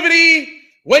activity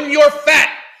when you're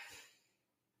fat.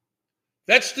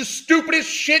 That's the stupidest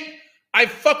shit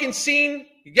I've fucking seen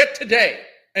yet today.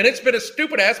 And it's been a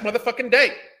stupid ass motherfucking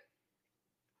day.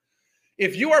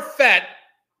 If you are fat,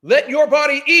 let your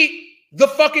body eat the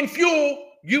fucking fuel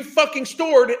you fucking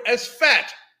stored as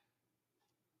fat.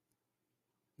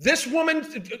 This woman,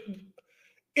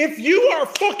 if you are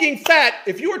fucking fat,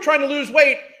 if you are trying to lose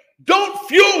weight, don't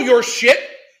fuel your shit.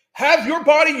 Have your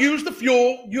body use the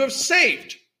fuel you have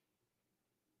saved.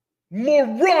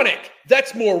 Moronic.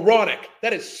 That's moronic.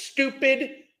 That is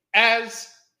stupid as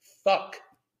fuck.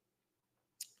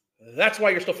 That's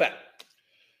why you're still fat.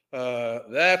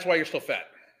 That's why you're still fat.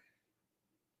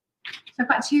 So I've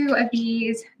got 2 of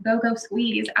these BOGO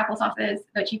Squeeze applesauces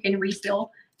that you can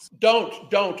refill. Don't.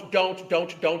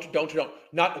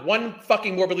 Not one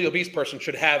fucking morbidly obese person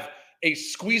should have a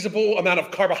squeezable amount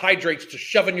of carbohydrates to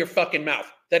shove in your fucking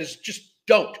mouth. That is just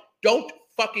don't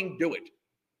fucking do it.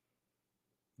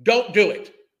 Don't do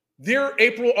it. Dear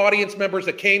April audience members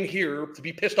that came here to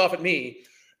be pissed off at me,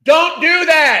 don't do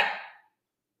that.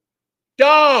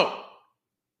 Don't.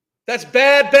 That's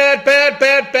bad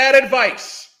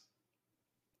advice.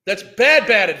 That's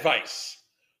bad advice.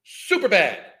 Super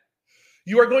bad.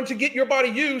 You are going to get your body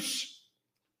used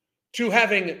to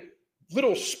having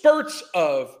little spurts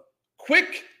of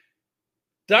quick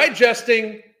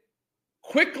digesting,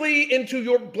 quickly into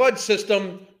your blood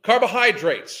system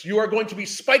carbohydrates. You are going to be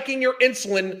spiking your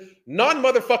insulin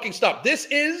non-motherfucking stop. This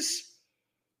is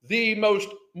the most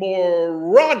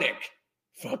moronic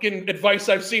fucking advice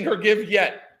I've seen her give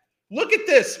yet. Look at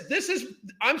this. This is,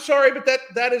 I'm sorry, but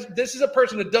this is a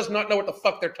person that does not know what the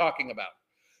fuck they're talking about.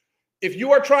 If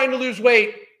you are trying to lose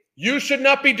weight, you should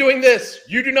not be doing this.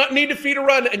 You do not need to feed a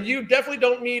run, and you definitely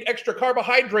don't need extra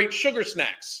carbohydrate sugar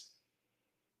snacks.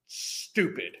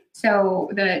 Stupid. So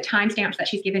the timestamps that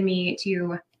she's given me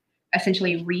to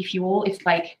essentially refuel, it's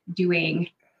like doing,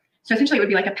 so essentially it would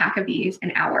be like a pack of these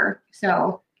an hour.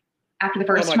 So after the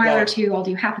first mile or two, I'll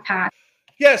do half a pack.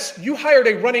 Yes, you hired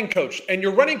a running coach, and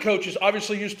your running coach is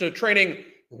obviously used to training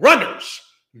runners,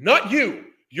 not you.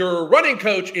 Your running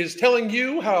coach is telling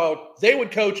you how they would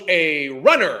coach a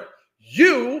runner.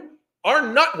 You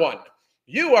are not one.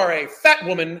 You are a fat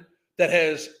woman that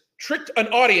has tricked an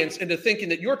audience into thinking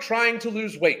that you're trying to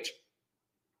lose weight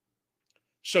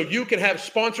so you can have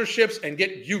sponsorships and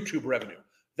get YouTube revenue.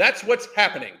 That's what's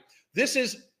happening. This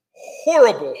is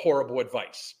horrible, horrible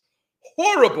advice.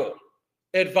 Horrible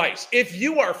advice. If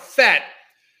you are fat,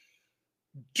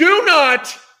 do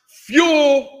not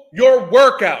fuel your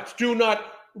workouts. Do not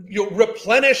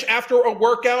replenish after a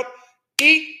workout.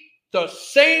 Eat the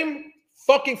same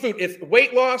fucking food. If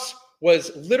weight loss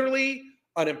was literally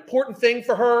an important thing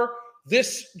for her,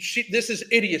 this is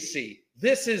idiocy.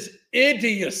 This is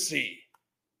idiocy.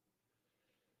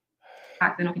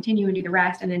 Then I'll continue and do the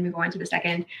rest and then move on to the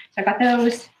second. So I've got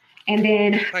those. And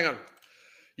then hang on.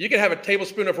 You can have a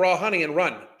tablespoon of raw honey and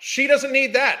run. She doesn't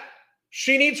need that.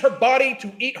 She needs her body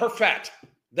to eat her fat.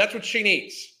 That's what she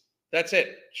needs. That's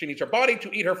it. She needs her body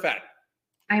to eat her fat.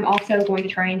 I'm also going to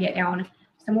try and get down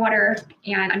some water,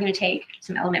 and I'm going to take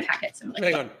some element packets.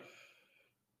 Hang on.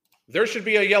 There should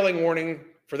be a yelling warning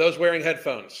for those wearing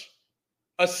headphones.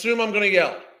 Assume I'm going to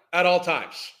yell at all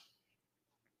times.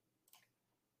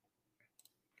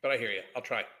 But I hear you. I'll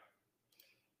try.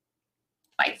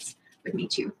 Lights with me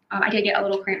too. I did get a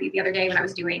little crampy the other day when I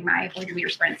was doing my 400-meter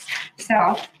sprints.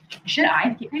 So should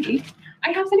I get crampy?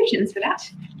 I have solutions for that.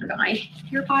 I've got my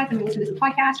earpods and listen to some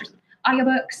podcasts or some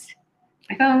audiobooks,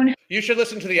 my phone. You should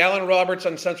listen to the Alan Roberts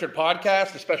Uncensored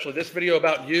podcast, especially this video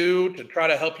about you, to try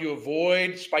to help you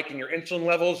avoid spiking your insulin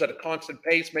levels at a constant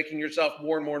pace, making yourself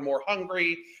more and more and more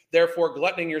hungry, therefore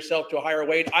gluttoning yourself to a higher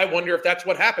weight. I wonder if that's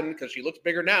what happened because she looks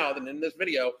bigger now than in this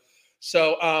video.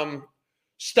 So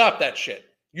stop that shit.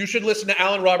 You should listen to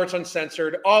Alan Roberts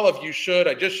Uncensored. All of you should.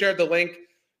 I just shared the link.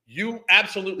 You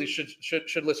absolutely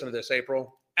should listen to this,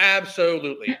 April.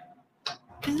 Absolutely.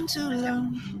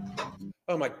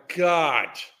 Oh my God.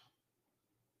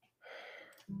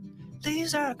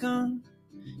 Leaves are gone,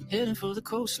 heading for the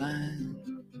coastline.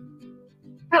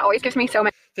 That always gives me so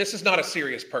much. This is not a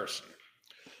serious person.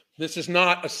 This is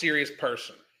not a serious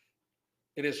person.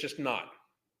 It is just not.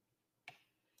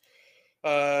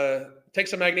 Take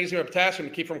some magnesium and potassium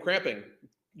to keep from cramping.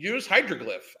 Use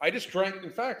Hydroglyph. I just drank, in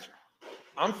fact,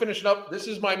 I'm finishing up. This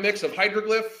is my mix of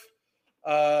Hydroglyph,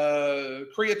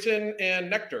 creatine, and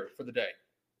nectar for the day.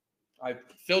 I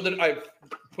filled it. I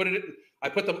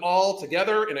put them all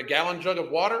together in a gallon jug of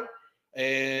water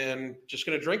and just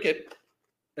going to drink it.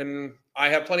 And I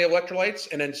have plenty of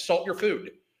electrolytes, and then salt your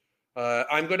food.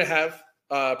 I'm going to have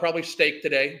probably steak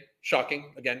today.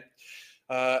 Shocking again.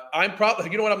 I'm probably,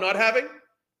 you know what I'm not having?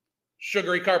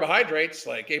 Sugary carbohydrates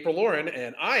like April Lauren.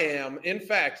 And I am, in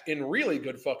fact, in really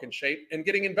good fucking shape and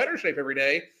getting in better shape every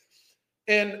day.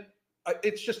 And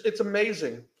it's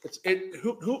amazing.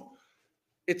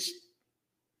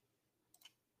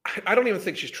 I don't even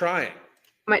think she's trying.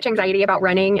 Much anxiety about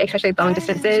running, especially long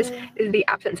distances, is the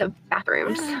absence of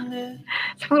bathrooms. So I'm a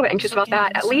little bit anxious about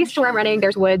that. At least where I'm running,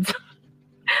 there's woods.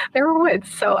 There were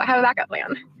woods, so I have a backup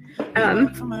plan.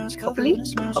 Hopefully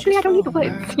I don't need the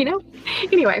woods, you know?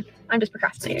 Anyway, I'm just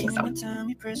procrastinating, so.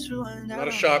 Not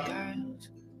a shock.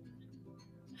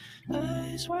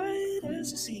 Eyes wide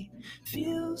as the sea,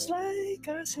 feels like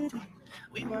our city.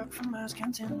 We walk from miles,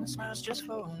 counting the smiles just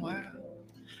for a while,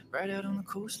 right out on the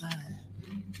coastline.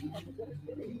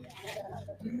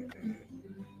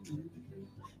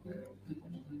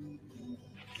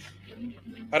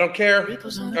 I don't care.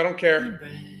 I don't care.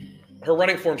 Her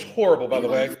running form's horrible, by the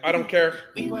way. I don't care.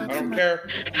 I don't care.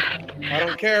 I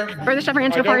don't care. Furthest I've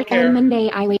ran so I far don't care. on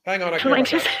Monday, I wait. Hang on, I A care little about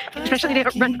anxious, that. especially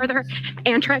to run further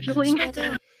and try fueling.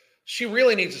 She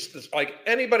really needs this. Like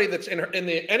anybody that's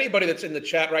anybody that's in the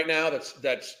chat right now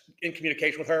that's in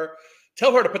communication with her,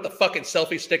 tell her to put the fucking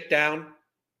selfie stick down.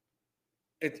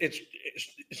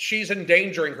 She's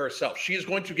endangering herself. She is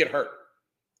going to get hurt.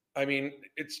 I mean,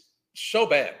 it's so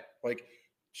bad. Like,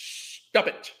 stop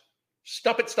it.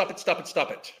 Stop it, stop it, stop it, stop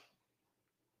it.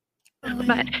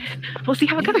 But we'll see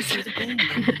how it goes.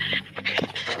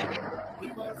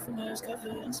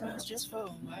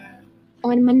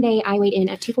 On Monday, I weighed in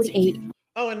at 248.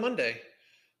 Oh, and Monday,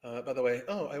 by the way,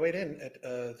 I weighed in at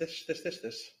this.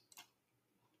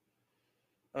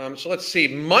 So let's see.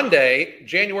 Monday,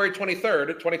 January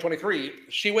 23rd, 2023,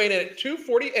 she weighed in at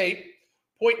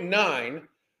 248.9.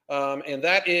 And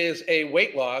that is a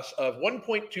weight loss of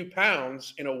 1.2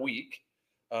 pounds in a week.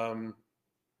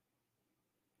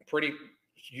 Pretty,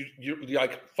 you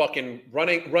like fucking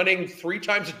running 3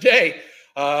 times a day,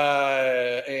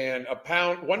 and a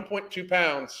pound, 1.2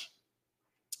 pounds.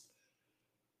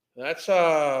 That's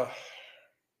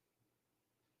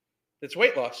it's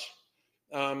weight loss.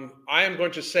 I am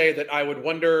going to say that I would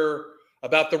wonder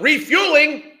about the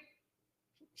refueling,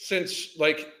 since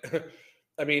like,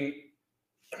 I mean,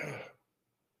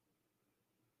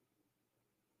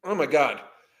 oh my God.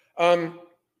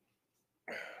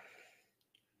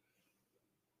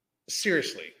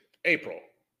 Seriously, April,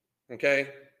 okay?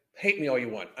 Hate me all you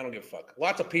want. I don't give a fuck.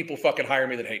 Lots of people fucking hire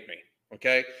me that hate me,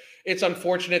 okay? It's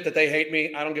unfortunate that they hate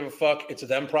me. I don't give a fuck. It's a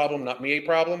them problem, not me a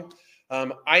problem.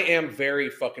 I am very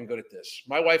fucking good at this.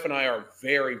 My wife and I are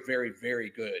very, very, very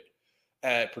good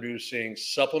at producing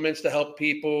supplements to help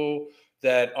people,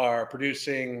 that are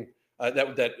producing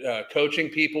coaching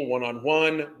people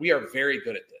one-on-one. We are very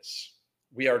good at this.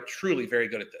 We are truly very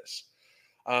good at this.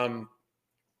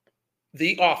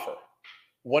 The offer,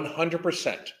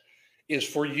 100%, is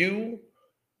for you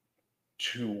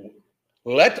to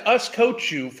let us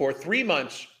coach you for 3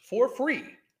 months for free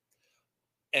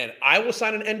And I will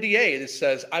sign an NDA that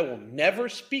says I will never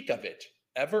speak of it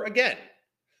ever again,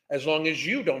 as long as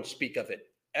you don't speak of it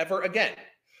ever again.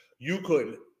 You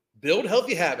could build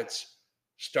healthy habits,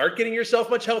 start getting yourself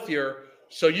much healthier,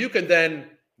 so you can then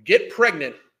get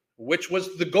pregnant, which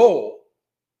was the goal.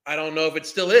 I don't know if it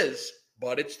still is,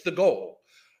 but it's the goal.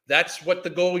 That's what the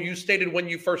goal you stated when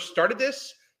you first started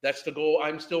this. That's the goal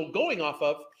I'm still going off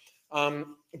of.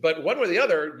 But one way or the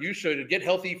other, you should get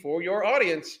healthy for your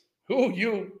audience.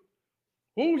 You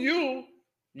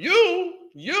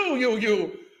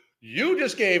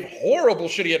just gave horrible,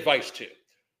 shitty advice to.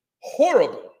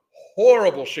 Horrible,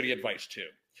 shitty advice to.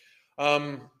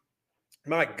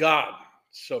 My God,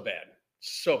 so bad.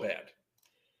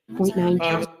 0.9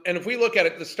 pounds. And if we look at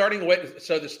it, the starting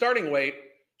weight,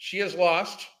 she has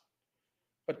lost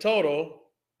a total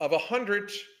of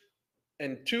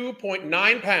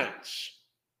 102.9 pounds.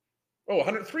 Oh,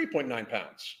 103.9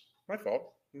 pounds. My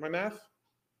fault. My math?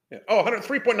 Yeah. Oh,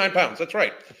 103.9 pounds. That's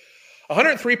right.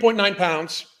 103.9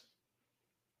 pounds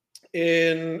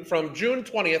from June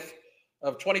 20th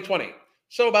of 2020.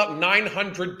 So about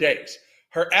 900 days.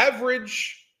 Her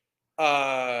average,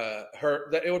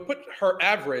 it would put her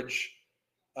average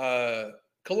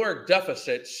caloric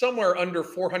deficit somewhere under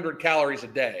 400 calories a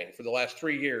day for the last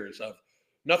 3 years of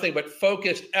nothing but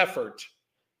focused effort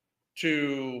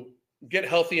to get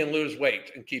healthy and lose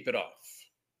weight and keep it off.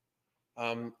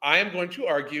 I am going to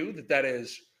argue that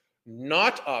is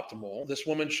not optimal. This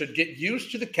woman should get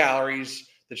used to the calories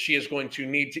that she is going to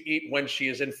need to eat when she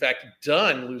is in fact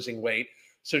done losing weight.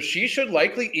 So she should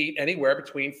likely eat anywhere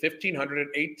between 1,500 and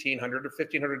 1,800 or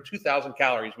 1,500 to 2,000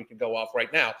 calories. We could go off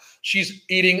right now. She's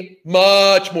eating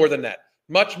much more than that.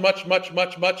 Much more than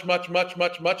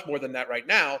that right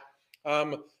now.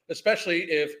 Especially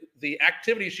if the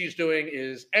activity she's doing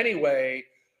is anyway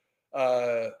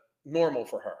normal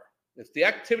for her. If the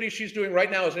activity she's doing right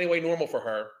now is anyway normal for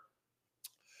her,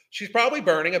 she's probably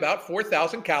burning about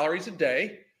 4,000 calories a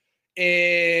day,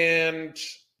 and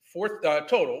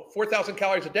total 4,000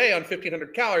 calories a day on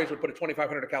 1,500 calories would put a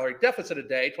 2,500 calorie deficit a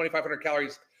day. 2,500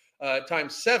 calories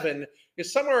times 7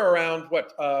 is somewhere around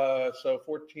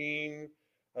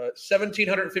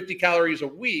 1,750 calories a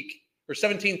week, or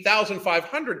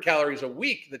 17,500 calories a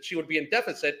week that she would be in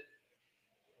deficit.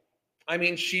 I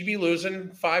mean, she'd be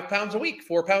losing 5 pounds a week,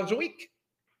 4 pounds a week.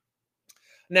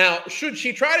 Now, should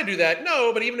she try to do that?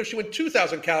 No, but even if she went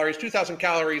 2,000 calories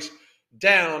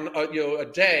down, a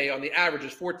day on the average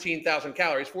is 14,000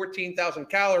 calories. 14,000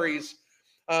 calories,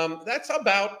 that's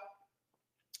about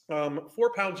 4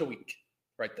 pounds a week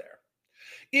right there.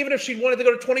 Even if she wanted to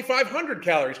go to 2,500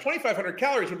 calories, 2,500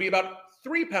 calories would be about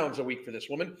 3 pounds a week for this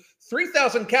woman.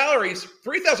 3,000 calories,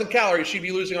 she'd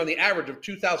be losing on the average of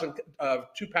 2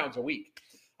 pounds a week.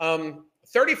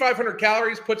 3,500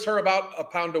 calories puts her about a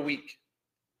pound a week.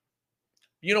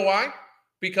 You know why?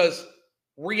 Because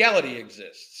reality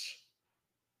exists.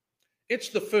 It's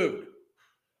the food,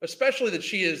 especially that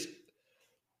she is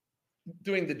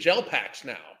doing the gel packs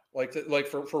now, like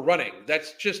for running.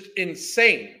 That's just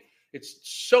insane. It's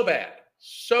so bad,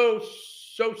 so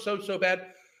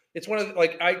bad. It's one of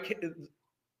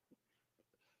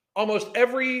almost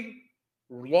every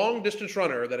long distance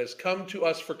runner that has come to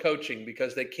us for coaching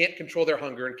because they can't control their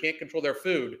hunger and can't control their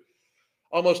food.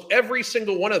 Almost every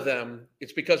single one of them,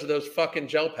 it's because of those fucking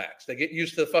gel packs. They get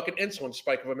used to the fucking insulin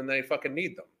spike of them and they fucking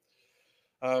need them.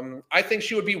 I think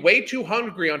she would be way too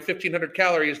hungry on 1,500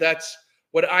 calories. That's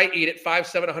what I eat at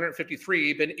 5'7",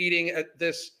 153. Been eating at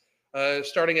this,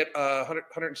 starting at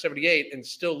 178 and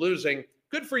still losing.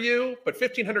 Good for you, but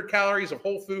 1,500 calories of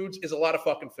whole foods is a lot of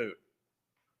fucking food.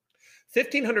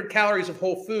 1,500 calories of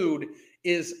whole food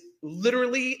is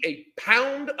literally a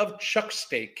pound of chuck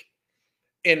steak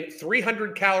and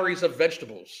 300 calories of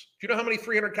vegetables. Do you know how many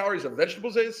 300 calories of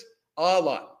vegetables is? A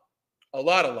lot. It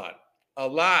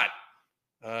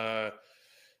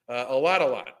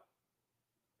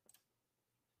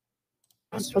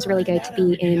was really good to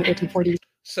be in the 240s.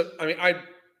 So, I mean,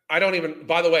 I don't even,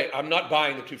 by the way, I'm not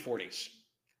buying the 240s.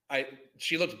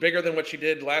 She looks bigger than what she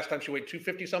did last time. She weighed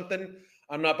 250 something.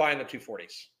 I'm not buying the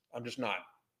 240s. I'm just not.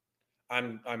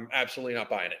 I'm absolutely not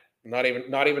buying it. Not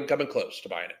even coming close to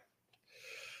buying it.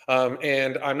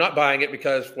 And I'm not buying it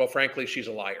because, well, frankly, she's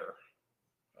a liar.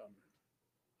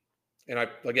 And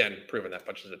I've, again, proven that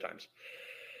bunches of times.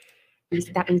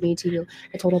 That brings me to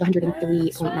a total of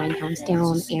 103.9 pounds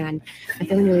down, and I'm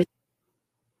feeling really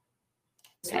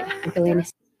good. I'm feeling.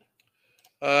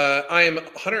 I am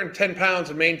 110 pounds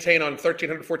and maintain on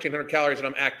 1,300, 1,400 calories, and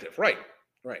I'm active. Right.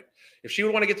 If she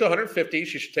would want to get to 150,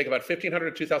 she should take about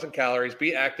 1,500 to 2,000 calories,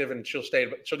 be active, and she'll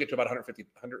get to about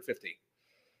 150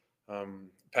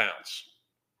 pounds.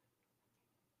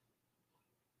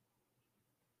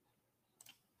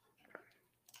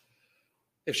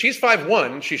 If she's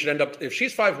 5'1", she should end up, if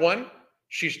she's 5'1",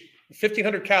 she's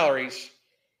 1,500 calories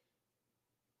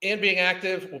and being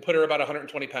active will put her about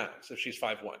 120 pounds if she's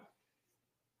 5'1".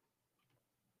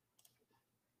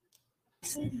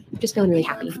 I'm just feeling really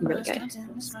happy and really good.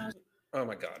 Oh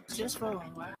my God. Just for a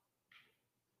while.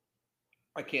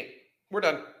 I can't. We're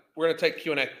done. We're going to take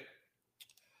Q&A.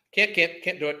 Can't do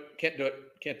it. Can't do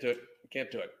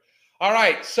it. All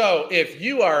right. So if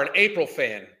you are an April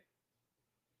fan,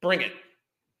 bring it.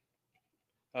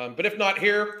 But if not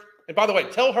here, and by the way,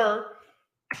 tell her,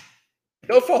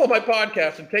 go follow my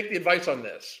podcast and take the advice on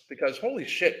this because holy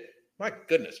shit, my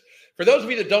goodness. For those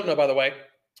of you that don't know, by the way,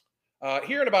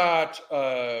 here in about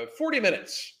 40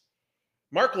 minutes,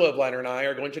 Mark Lobliner and I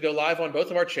are going to go live on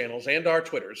both of our channels and our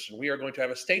Twitters. And we are going to have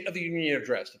a State of the Union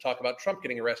address to talk about Trump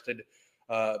getting arrested,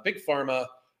 Big Pharma,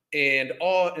 and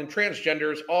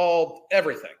transgenders,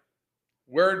 everything.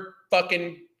 We're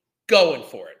fucking going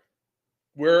for it.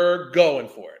 We're going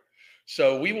for it.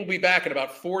 So we will be back in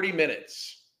about 40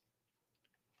 minutes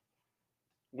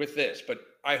with this. But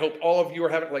I hope all of you are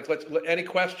having any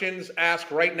questions, ask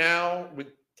right now with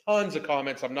tons of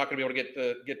comments. I'm not going to be able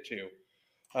to get to.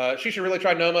 She should really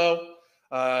try Nomo.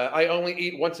 I only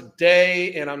eat once a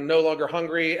day, and I'm no longer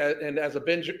hungry. And as a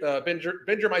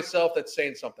binger myself, that's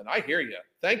saying something. I hear you.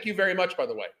 Thank you very much, by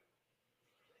the way.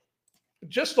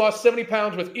 Just lost 70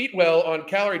 pounds with Eat Well on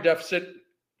calorie deficit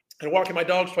and walking my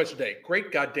dogs twice a day.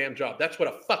 Great goddamn job. That's what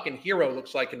a fucking hero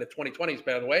looks like in the 2020s,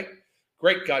 by the way.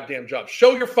 Great goddamn job.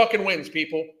 Show your fucking wins,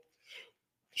 people.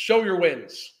 Show your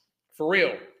wins. For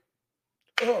real.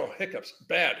 Oh, hiccups.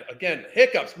 Bad. Again,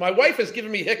 hiccups. My wife has given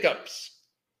me hiccups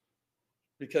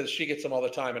because she gets them all the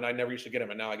time, and I never used to get them,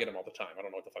 and now I get them all the time. I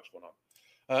don't know what the fuck's going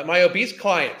on. My obese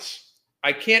clients,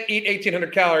 I can't eat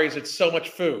 1,800 calories. It's so much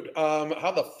food.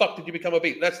 How the fuck did you become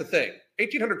obese? That's the thing.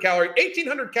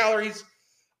 1,800 calories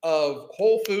of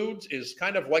whole foods is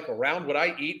kind of like around what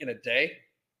I eat in a day.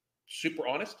 Super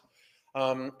honest.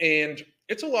 And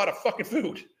it's a lot of fucking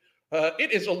food.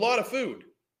 It is a lot of food.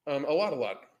 A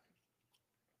lot.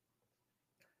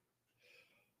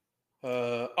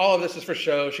 All of this is for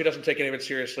show. She doesn't take any of it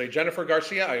seriously. Jennifer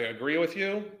Garcia, I agree with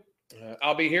you.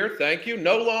 I'll be here. Thank you.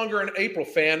 No longer an April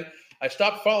fan. I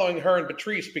stopped following her and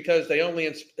Patrice because they only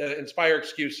inspire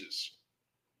excuses.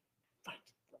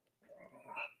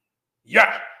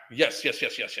 Yeah. Yes. Yes,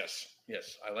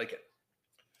 I like it.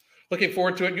 Looking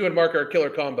forward to it. You and Mark are a killer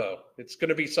combo. It's going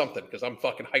to be something because I'm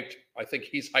fucking hyped. I think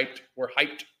he's hyped. We're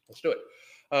hyped. Let's do it.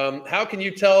 How can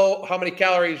you tell how many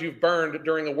calories you've burned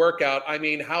during a workout? I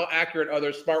mean, how accurate are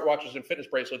those smartwatches and fitness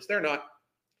bracelets? They're not.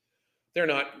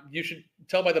 You should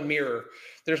tell by the mirror.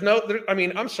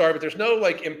 I'm sorry, but there's no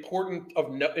like importance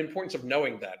of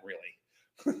knowing that really.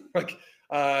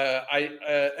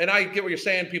 And I get what you're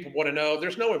saying. People want to know.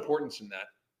 There's no importance in that.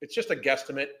 It's just a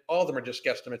guesstimate. All of them are just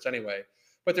guesstimates anyway.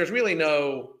 But there's really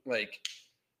no like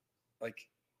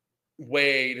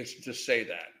way to say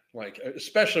that. Like,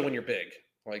 especially when you're big.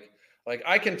 Like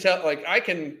I can tell, like I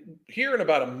can here in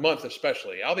about a month,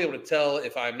 especially, I'll be able to tell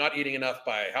if I'm not eating enough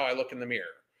by how I look in the mirror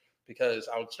because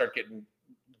I would start getting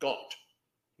gaunt,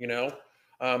 you know?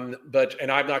 And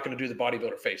I'm not going to do the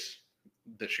bodybuilder face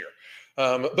this year.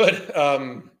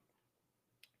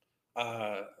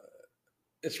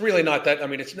 It's really not that. I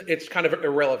mean, it's kind of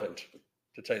irrelevant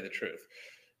to tell you the truth.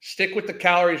 Stick with the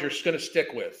calories you're going to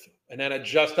stick with and then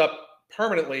adjust up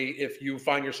permanently if you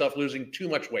find yourself losing too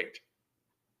much weight.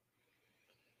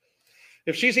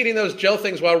 If she's eating those gel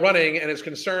things while running and is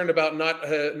concerned about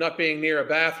not being near a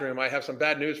bathroom, I have some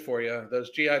bad news for you. Those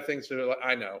GI things are.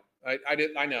 I know.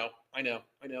 I know.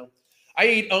 I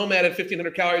eat OMAD at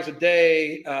 1,500 calories a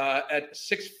day. At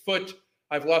 6 foot,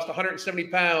 I've lost 170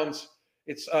 pounds.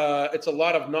 It's a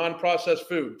lot of non-processed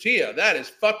food. Tia, that is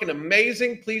fucking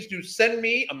amazing. Please do send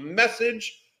me a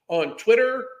message on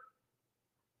Twitter.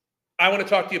 I want to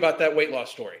talk to you about that weight loss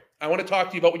story. I want to talk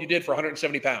to you about what you did for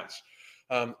 170 pounds.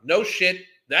 No shit.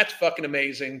 That's fucking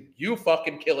amazing. You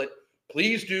fucking kill it.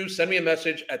 Please do send me a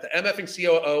message at the MFing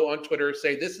COO on Twitter.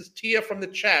 Say, this is Tia from the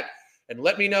chat, and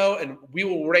let me know, and we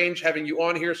will arrange having you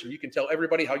on here so you can tell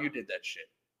everybody how you did that shit.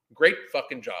 Great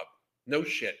fucking job. No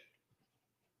shit.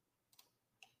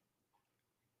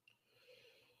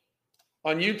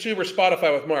 On YouTube or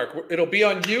Spotify with Mark. It'll be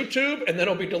on YouTube, and then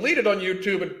it'll be deleted on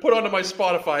YouTube and put onto my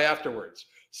Spotify afterwards.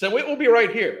 So it will be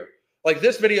right here. Like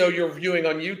this video you're viewing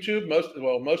on YouTube,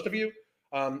 most of you,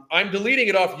 I'm deleting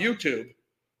it off YouTube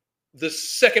the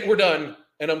second we're done,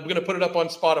 and I'm going to put it up on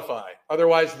Spotify.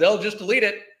 Otherwise, they'll just delete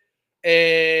it,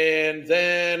 and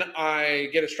then I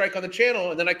get a strike on the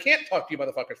channel, and then I can't talk to you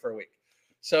motherfuckers for a week.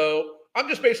 So I'm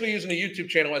just basically using the YouTube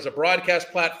channel as a broadcast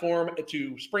platform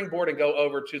to springboard and go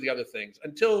over to the other things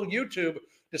until YouTube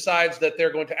decides that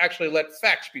they're going to actually let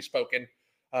facts be spoken.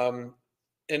 And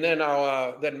then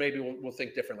then maybe we'll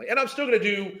think differently. And I'm still going to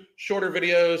do shorter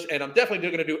videos, and I'm definitely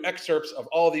going to do excerpts of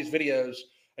all these videos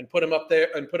and put them up there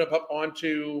and put them up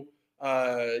onto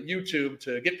YouTube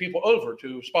to get people over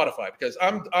to Spotify, because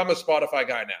I'm a Spotify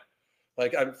guy now.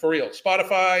 Like, I'm for real.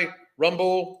 Spotify,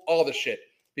 Rumble, all the shit,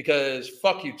 because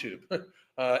fuck YouTube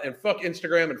and fuck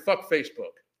Instagram and fuck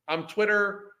Facebook. I'm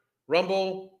Twitter,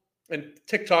 Rumble, and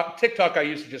TikTok. TikTok I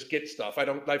used to just get stuff.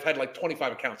 I've had like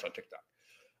 25 accounts on TikTok.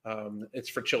 It's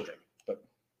for children, but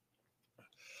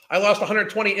I lost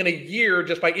 120 in a year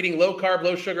just by eating low carb,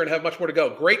 low sugar, and have much more to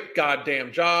go. Great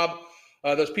goddamn job.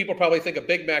 Those people probably think a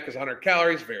Big Mac is 100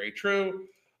 calories. Very true.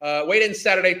 Weighed in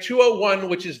Saturday, 201,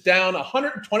 which is down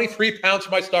 123 pounds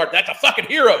from my start. That's a fucking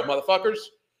hero, motherfuckers.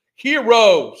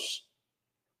 Heroes.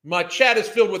 My chat is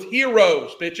filled with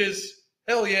heroes, bitches.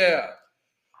 Hell yeah.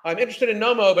 I'm interested in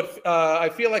Nomo, but I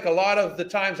feel like a lot of the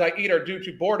times I eat are due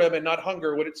to boredom and not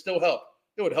hunger. Would it still help?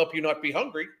 It would help you not be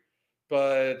hungry,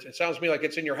 but it sounds to me like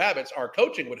it's in your habits. Our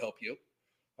coaching would help you.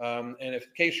 And if in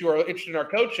case you are interested in our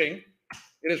coaching,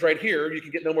 it is right here. You can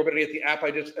get No Morbidity at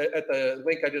the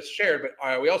link I just shared.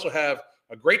 But we also have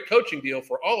a great coaching deal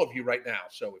for all of you right now.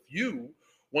 So if you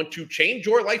want to change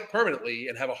your life permanently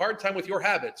and have a hard time with your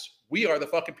habits, we are the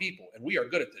fucking people, and we are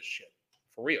good at this shit.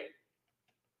 For real.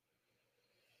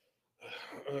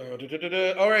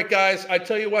 All right, guys, I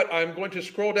tell you what, I'm going to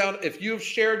scroll down. If you've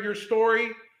shared your story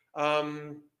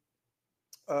and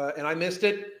I missed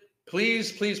it,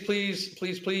 please,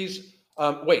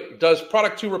 wait, does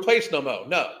product 2 replace NOMO?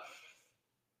 No.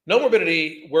 No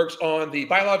Morbidity works on the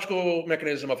biological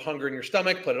mechanism of hunger in your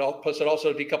stomach, plus it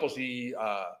also decouples the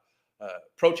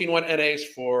protein 1 NAs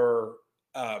for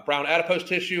brown adipose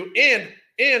tissue, and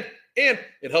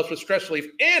it helps with stress relief,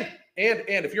 and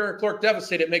if you're in caloric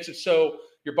deficit, it makes it so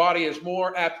your body is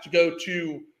more apt to go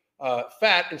to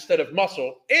fat instead of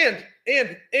muscle, and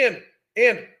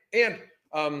it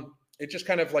just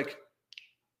kind of like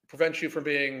prevents you from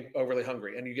being overly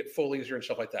hungry, and you get full easier and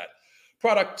stuff like that.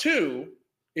 Product 2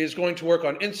 is going to work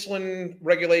on insulin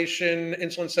regulation,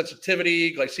 insulin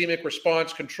sensitivity, glycemic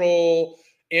response control,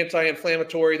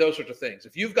 anti-inflammatory, those sorts of things.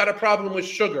 If you've got a problem with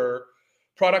sugar,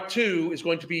 product 2 is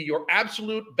going to be your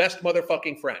absolute best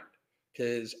motherfucking friend,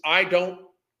 because I don't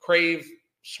crave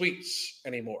sweets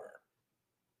anymore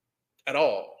at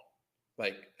all.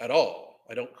 Like, at all.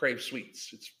 I don't crave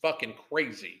sweets. It's fucking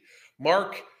crazy.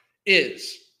 Mark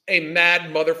is a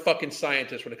mad motherfucking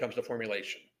scientist when it comes to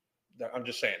formulation. I'm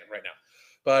just saying it right now.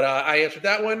 But I answered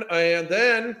that one. And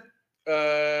then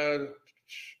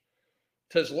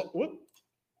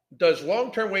does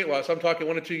long-term weight loss, I'm talking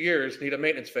 1 to 2 years, need a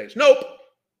maintenance phase? Nope.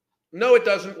 No, it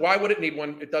doesn't. Why would it need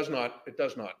one? It does not. It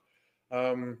does not.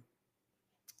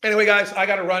 Anyway, guys, I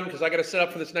got to run because I got to set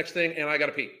up for this next thing and I got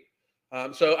to pee.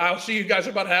 So I'll see you guys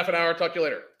in about half an hour. Talk to you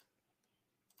later.